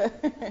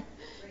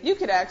 You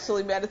could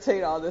actually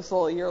meditate on this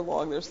all year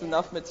long. There's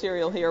enough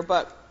material here,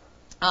 but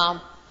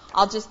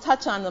I'll just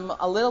touch on them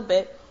a little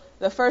bit.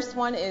 The first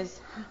one is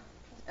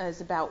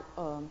about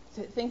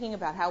thinking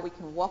about how we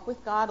can walk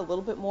with God a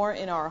little bit more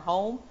in our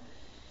home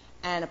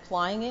and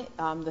applying it.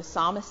 The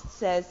psalmist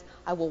says,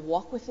 I will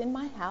walk within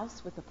my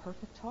house with a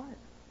perfect heart.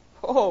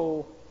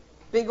 Oh,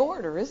 big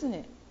order, isn't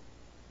it?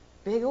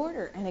 Big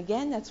order. And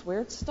again, that's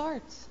where it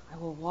starts. I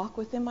will walk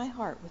within my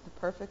heart with a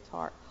perfect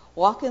heart.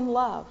 Walk in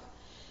love.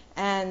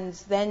 And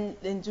then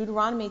in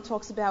Deuteronomy it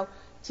talks about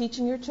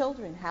teaching your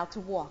children how to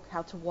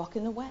walk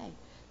in the way.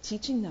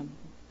 Teaching them.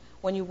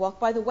 When you walk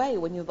by the way,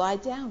 when you lie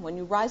down, when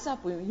you rise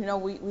up. We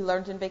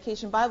learned in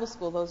Vacation Bible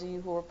School, those of you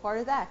who were part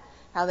of that,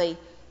 how they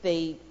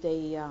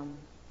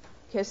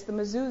kissed the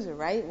mezuzah,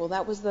 right? Well,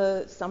 that was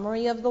the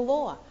summary of the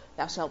law.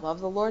 Thou shalt love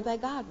the Lord thy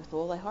God with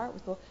all thy heart.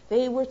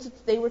 They were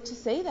to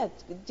say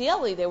that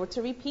daily. They were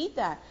to repeat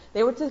that.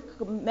 They were to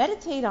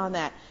meditate on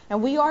that.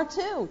 And we are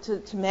too,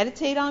 to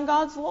meditate on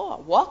God's law.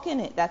 Walk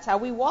in it. That's how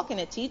we walk in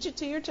it. Teach it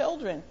to your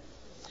children.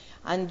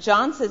 And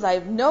John says, I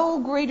have no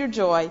greater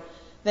joy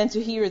than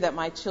to hear that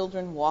my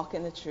children walk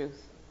in the truth.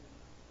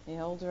 The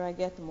older I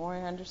get, the more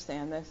I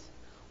understand this.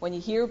 When you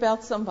hear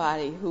about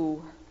somebody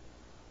who,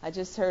 I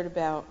just heard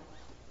about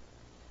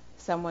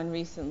someone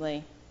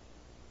recently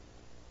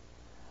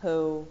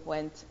who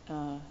went,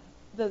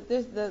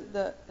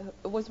 it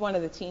was one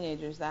of the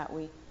teenagers that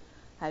we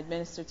had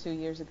ministered to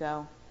years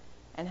ago,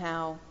 and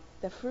how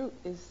the fruit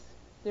is,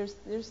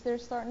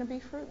 there's starting to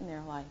be fruit in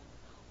their life.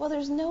 Well,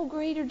 there's no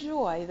greater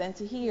joy than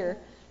to hear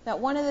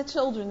that one of the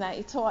children that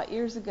you taught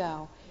years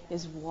ago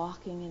is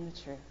walking in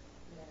the truth.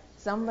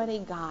 Somebody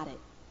got it.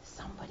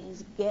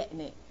 Somebody's getting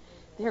it.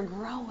 They're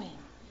growing.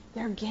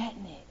 They're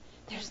getting it.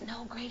 There's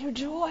no greater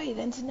joy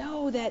than to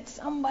know that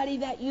somebody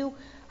that you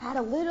had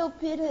a little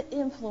bit of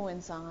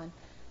influence on,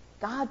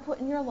 God put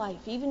in your life,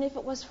 even if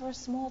it was for a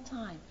small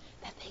time,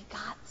 that they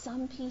got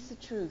some piece of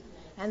truth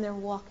and they're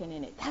walking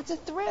in it. That's a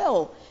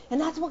thrill.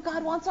 And that's what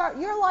God wants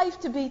your life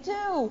to be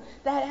too.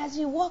 That as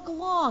you walk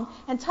along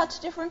and touch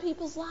different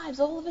people's lives,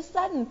 all of a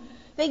sudden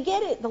they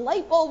get it. The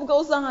light bulb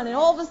goes on and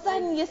all of a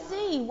sudden you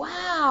see,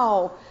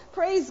 wow,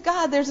 praise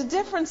God, there's a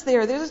difference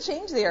there. There's a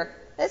change there.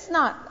 It's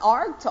not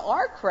to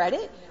our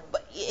credit,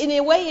 but in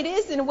a way it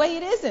is, in a way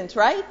it isn't,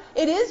 right?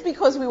 It is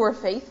because we were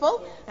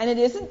faithful, and it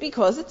isn't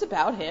because it's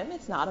about Him.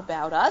 It's not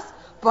about us,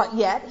 but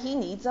yet He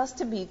needs us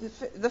to be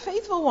the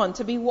faithful one,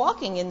 to be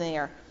walking in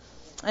there.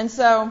 And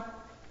so,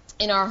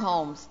 in our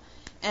homes,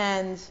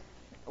 and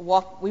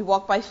we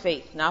walk by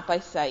faith, not by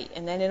sight.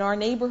 And then in our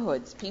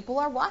neighborhoods, people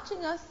are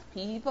watching us.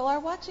 People are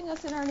watching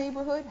us in our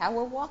neighborhood, how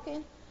we're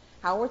walking,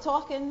 how we're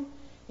talking.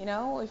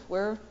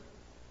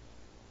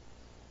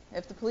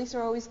 If the police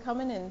are always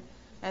coming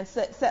and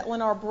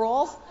settling our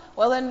brawls,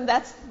 well then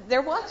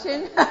they're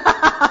watching.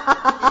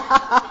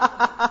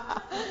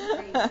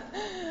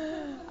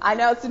 I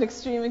know it's an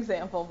extreme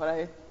example, but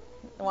I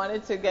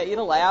wanted to get you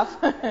to laugh.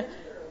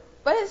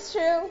 But it's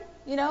true,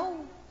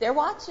 they're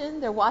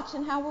watching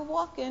how we're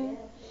walking.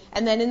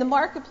 And then in the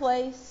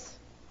marketplace,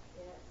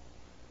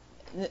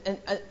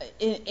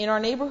 in our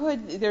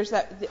neighborhood, there's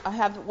that. I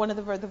have one of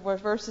the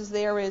verses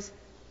there is,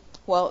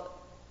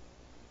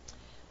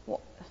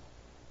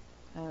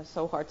 it's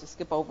so hard to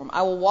skip over them.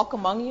 I will walk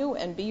among you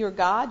and be your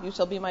God. You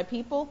shall be my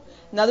people.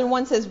 Another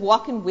one says,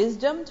 walk in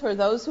wisdom toward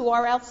those who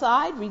are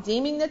outside,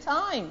 redeeming the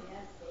time.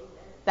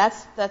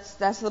 That's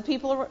the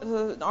people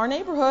of our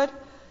neighborhood.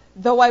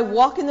 Though I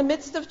walk in the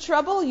midst of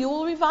trouble, you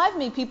will revive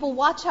me. People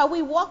watch how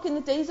we walk in the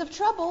days of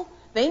trouble.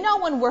 They know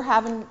when we're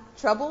having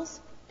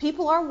troubles.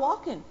 People are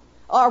watching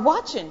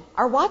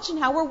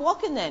how we're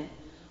walking then.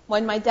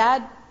 When my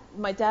dad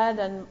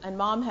and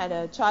mom had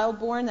a child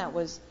born that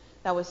was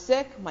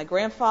sick, my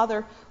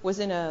grandfather was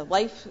in a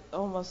life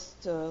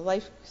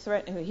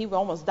threat. He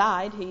almost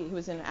died. He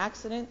was in an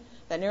accident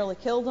that nearly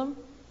killed him.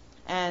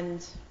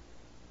 And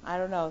I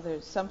don't know,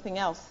 there's something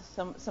else,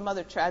 some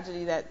other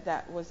tragedy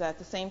that was at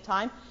the same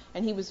time,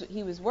 and he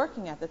was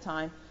working at the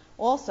time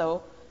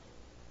also,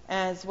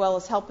 as well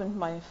as helping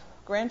my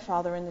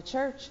grandfather in the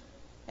church.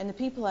 And the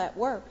people at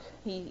work,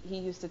 he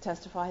used to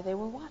testify, they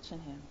were watching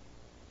him.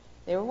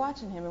 They were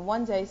watching him, and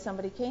one day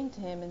somebody came to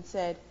him and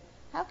said,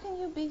 how can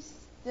you be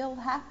still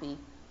happy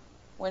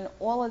when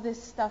all of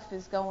this stuff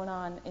is going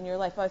on in your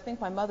life? I think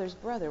my mother's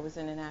brother was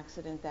in an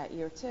accident that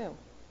year too.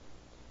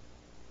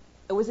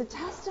 It was a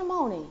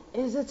testimony.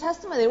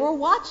 They were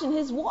watching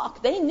his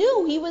walk. They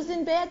knew he was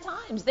in bad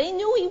times. They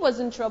knew he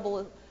was in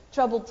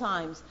troubled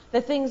times,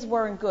 that things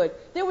weren't good.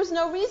 There was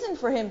no reason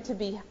for him to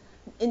be,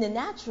 in the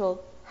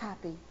natural,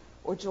 happy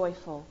or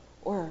joyful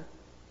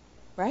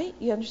right?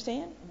 You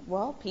understand?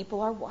 Well, people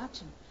are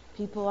watching.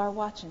 People are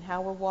watching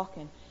how we're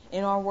walking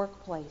in our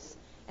workplace,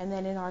 and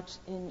then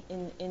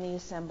in the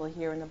assembly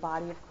here in the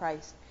body of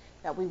Christ,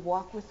 that we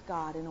walk with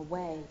God in a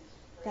way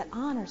that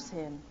honors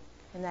Him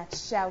and that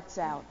shouts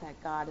out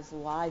that God is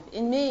alive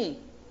in me.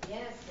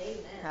 Yes,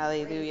 amen.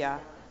 Hallelujah.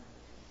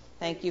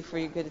 Thank you for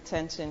your good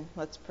attention.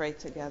 Let's pray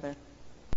together.